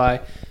Spotify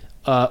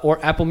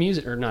or Apple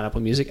Music, or not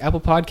Apple Music,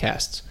 Apple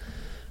Podcasts.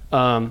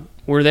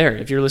 We're there.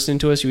 If you're listening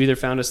to us, you either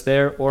found us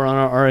there or on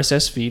our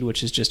RSS feed,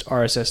 which is just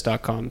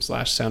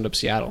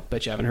rss.com/SoundUpSeattle.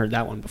 Bet you haven't heard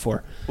that one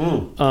before.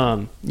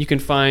 You can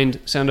find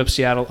Sound Up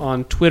Seattle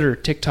on Twitter,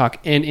 TikTok,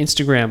 and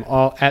Instagram,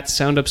 all at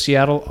Sound Up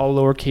Seattle, all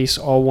lowercase,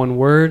 all one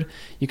word.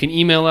 You can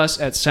email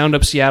us at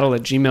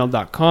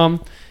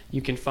soundupseattle@gmail.com.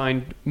 You can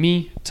find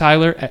me,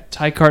 Tyler, at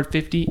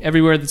TyCart50,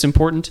 everywhere that's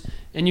important.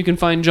 And you can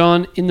find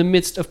John in the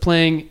midst of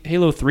playing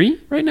Halo 3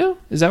 right now.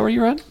 Is that where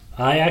you're at?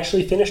 I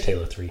actually finished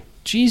Halo 3.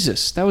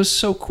 Jesus, that was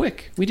so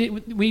quick.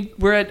 We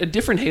were at a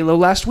different Halo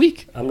last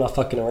week. I'm not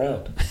fucking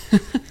around.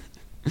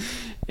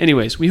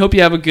 Anyways, we hope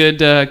you have a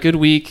good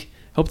week.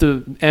 Hope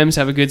the M's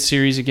have a good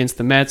series against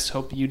the Mets.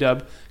 Hope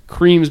UW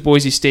creams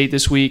Boise State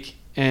this week.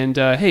 And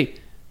hey,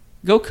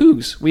 go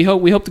Cougs. We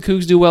hope the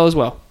Cougs do well as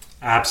well.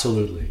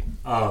 Absolutely.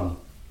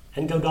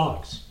 And go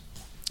Dogs.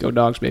 Go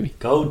Dogs, baby.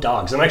 Go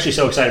Dogs. I'm actually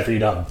so excited for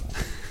UW.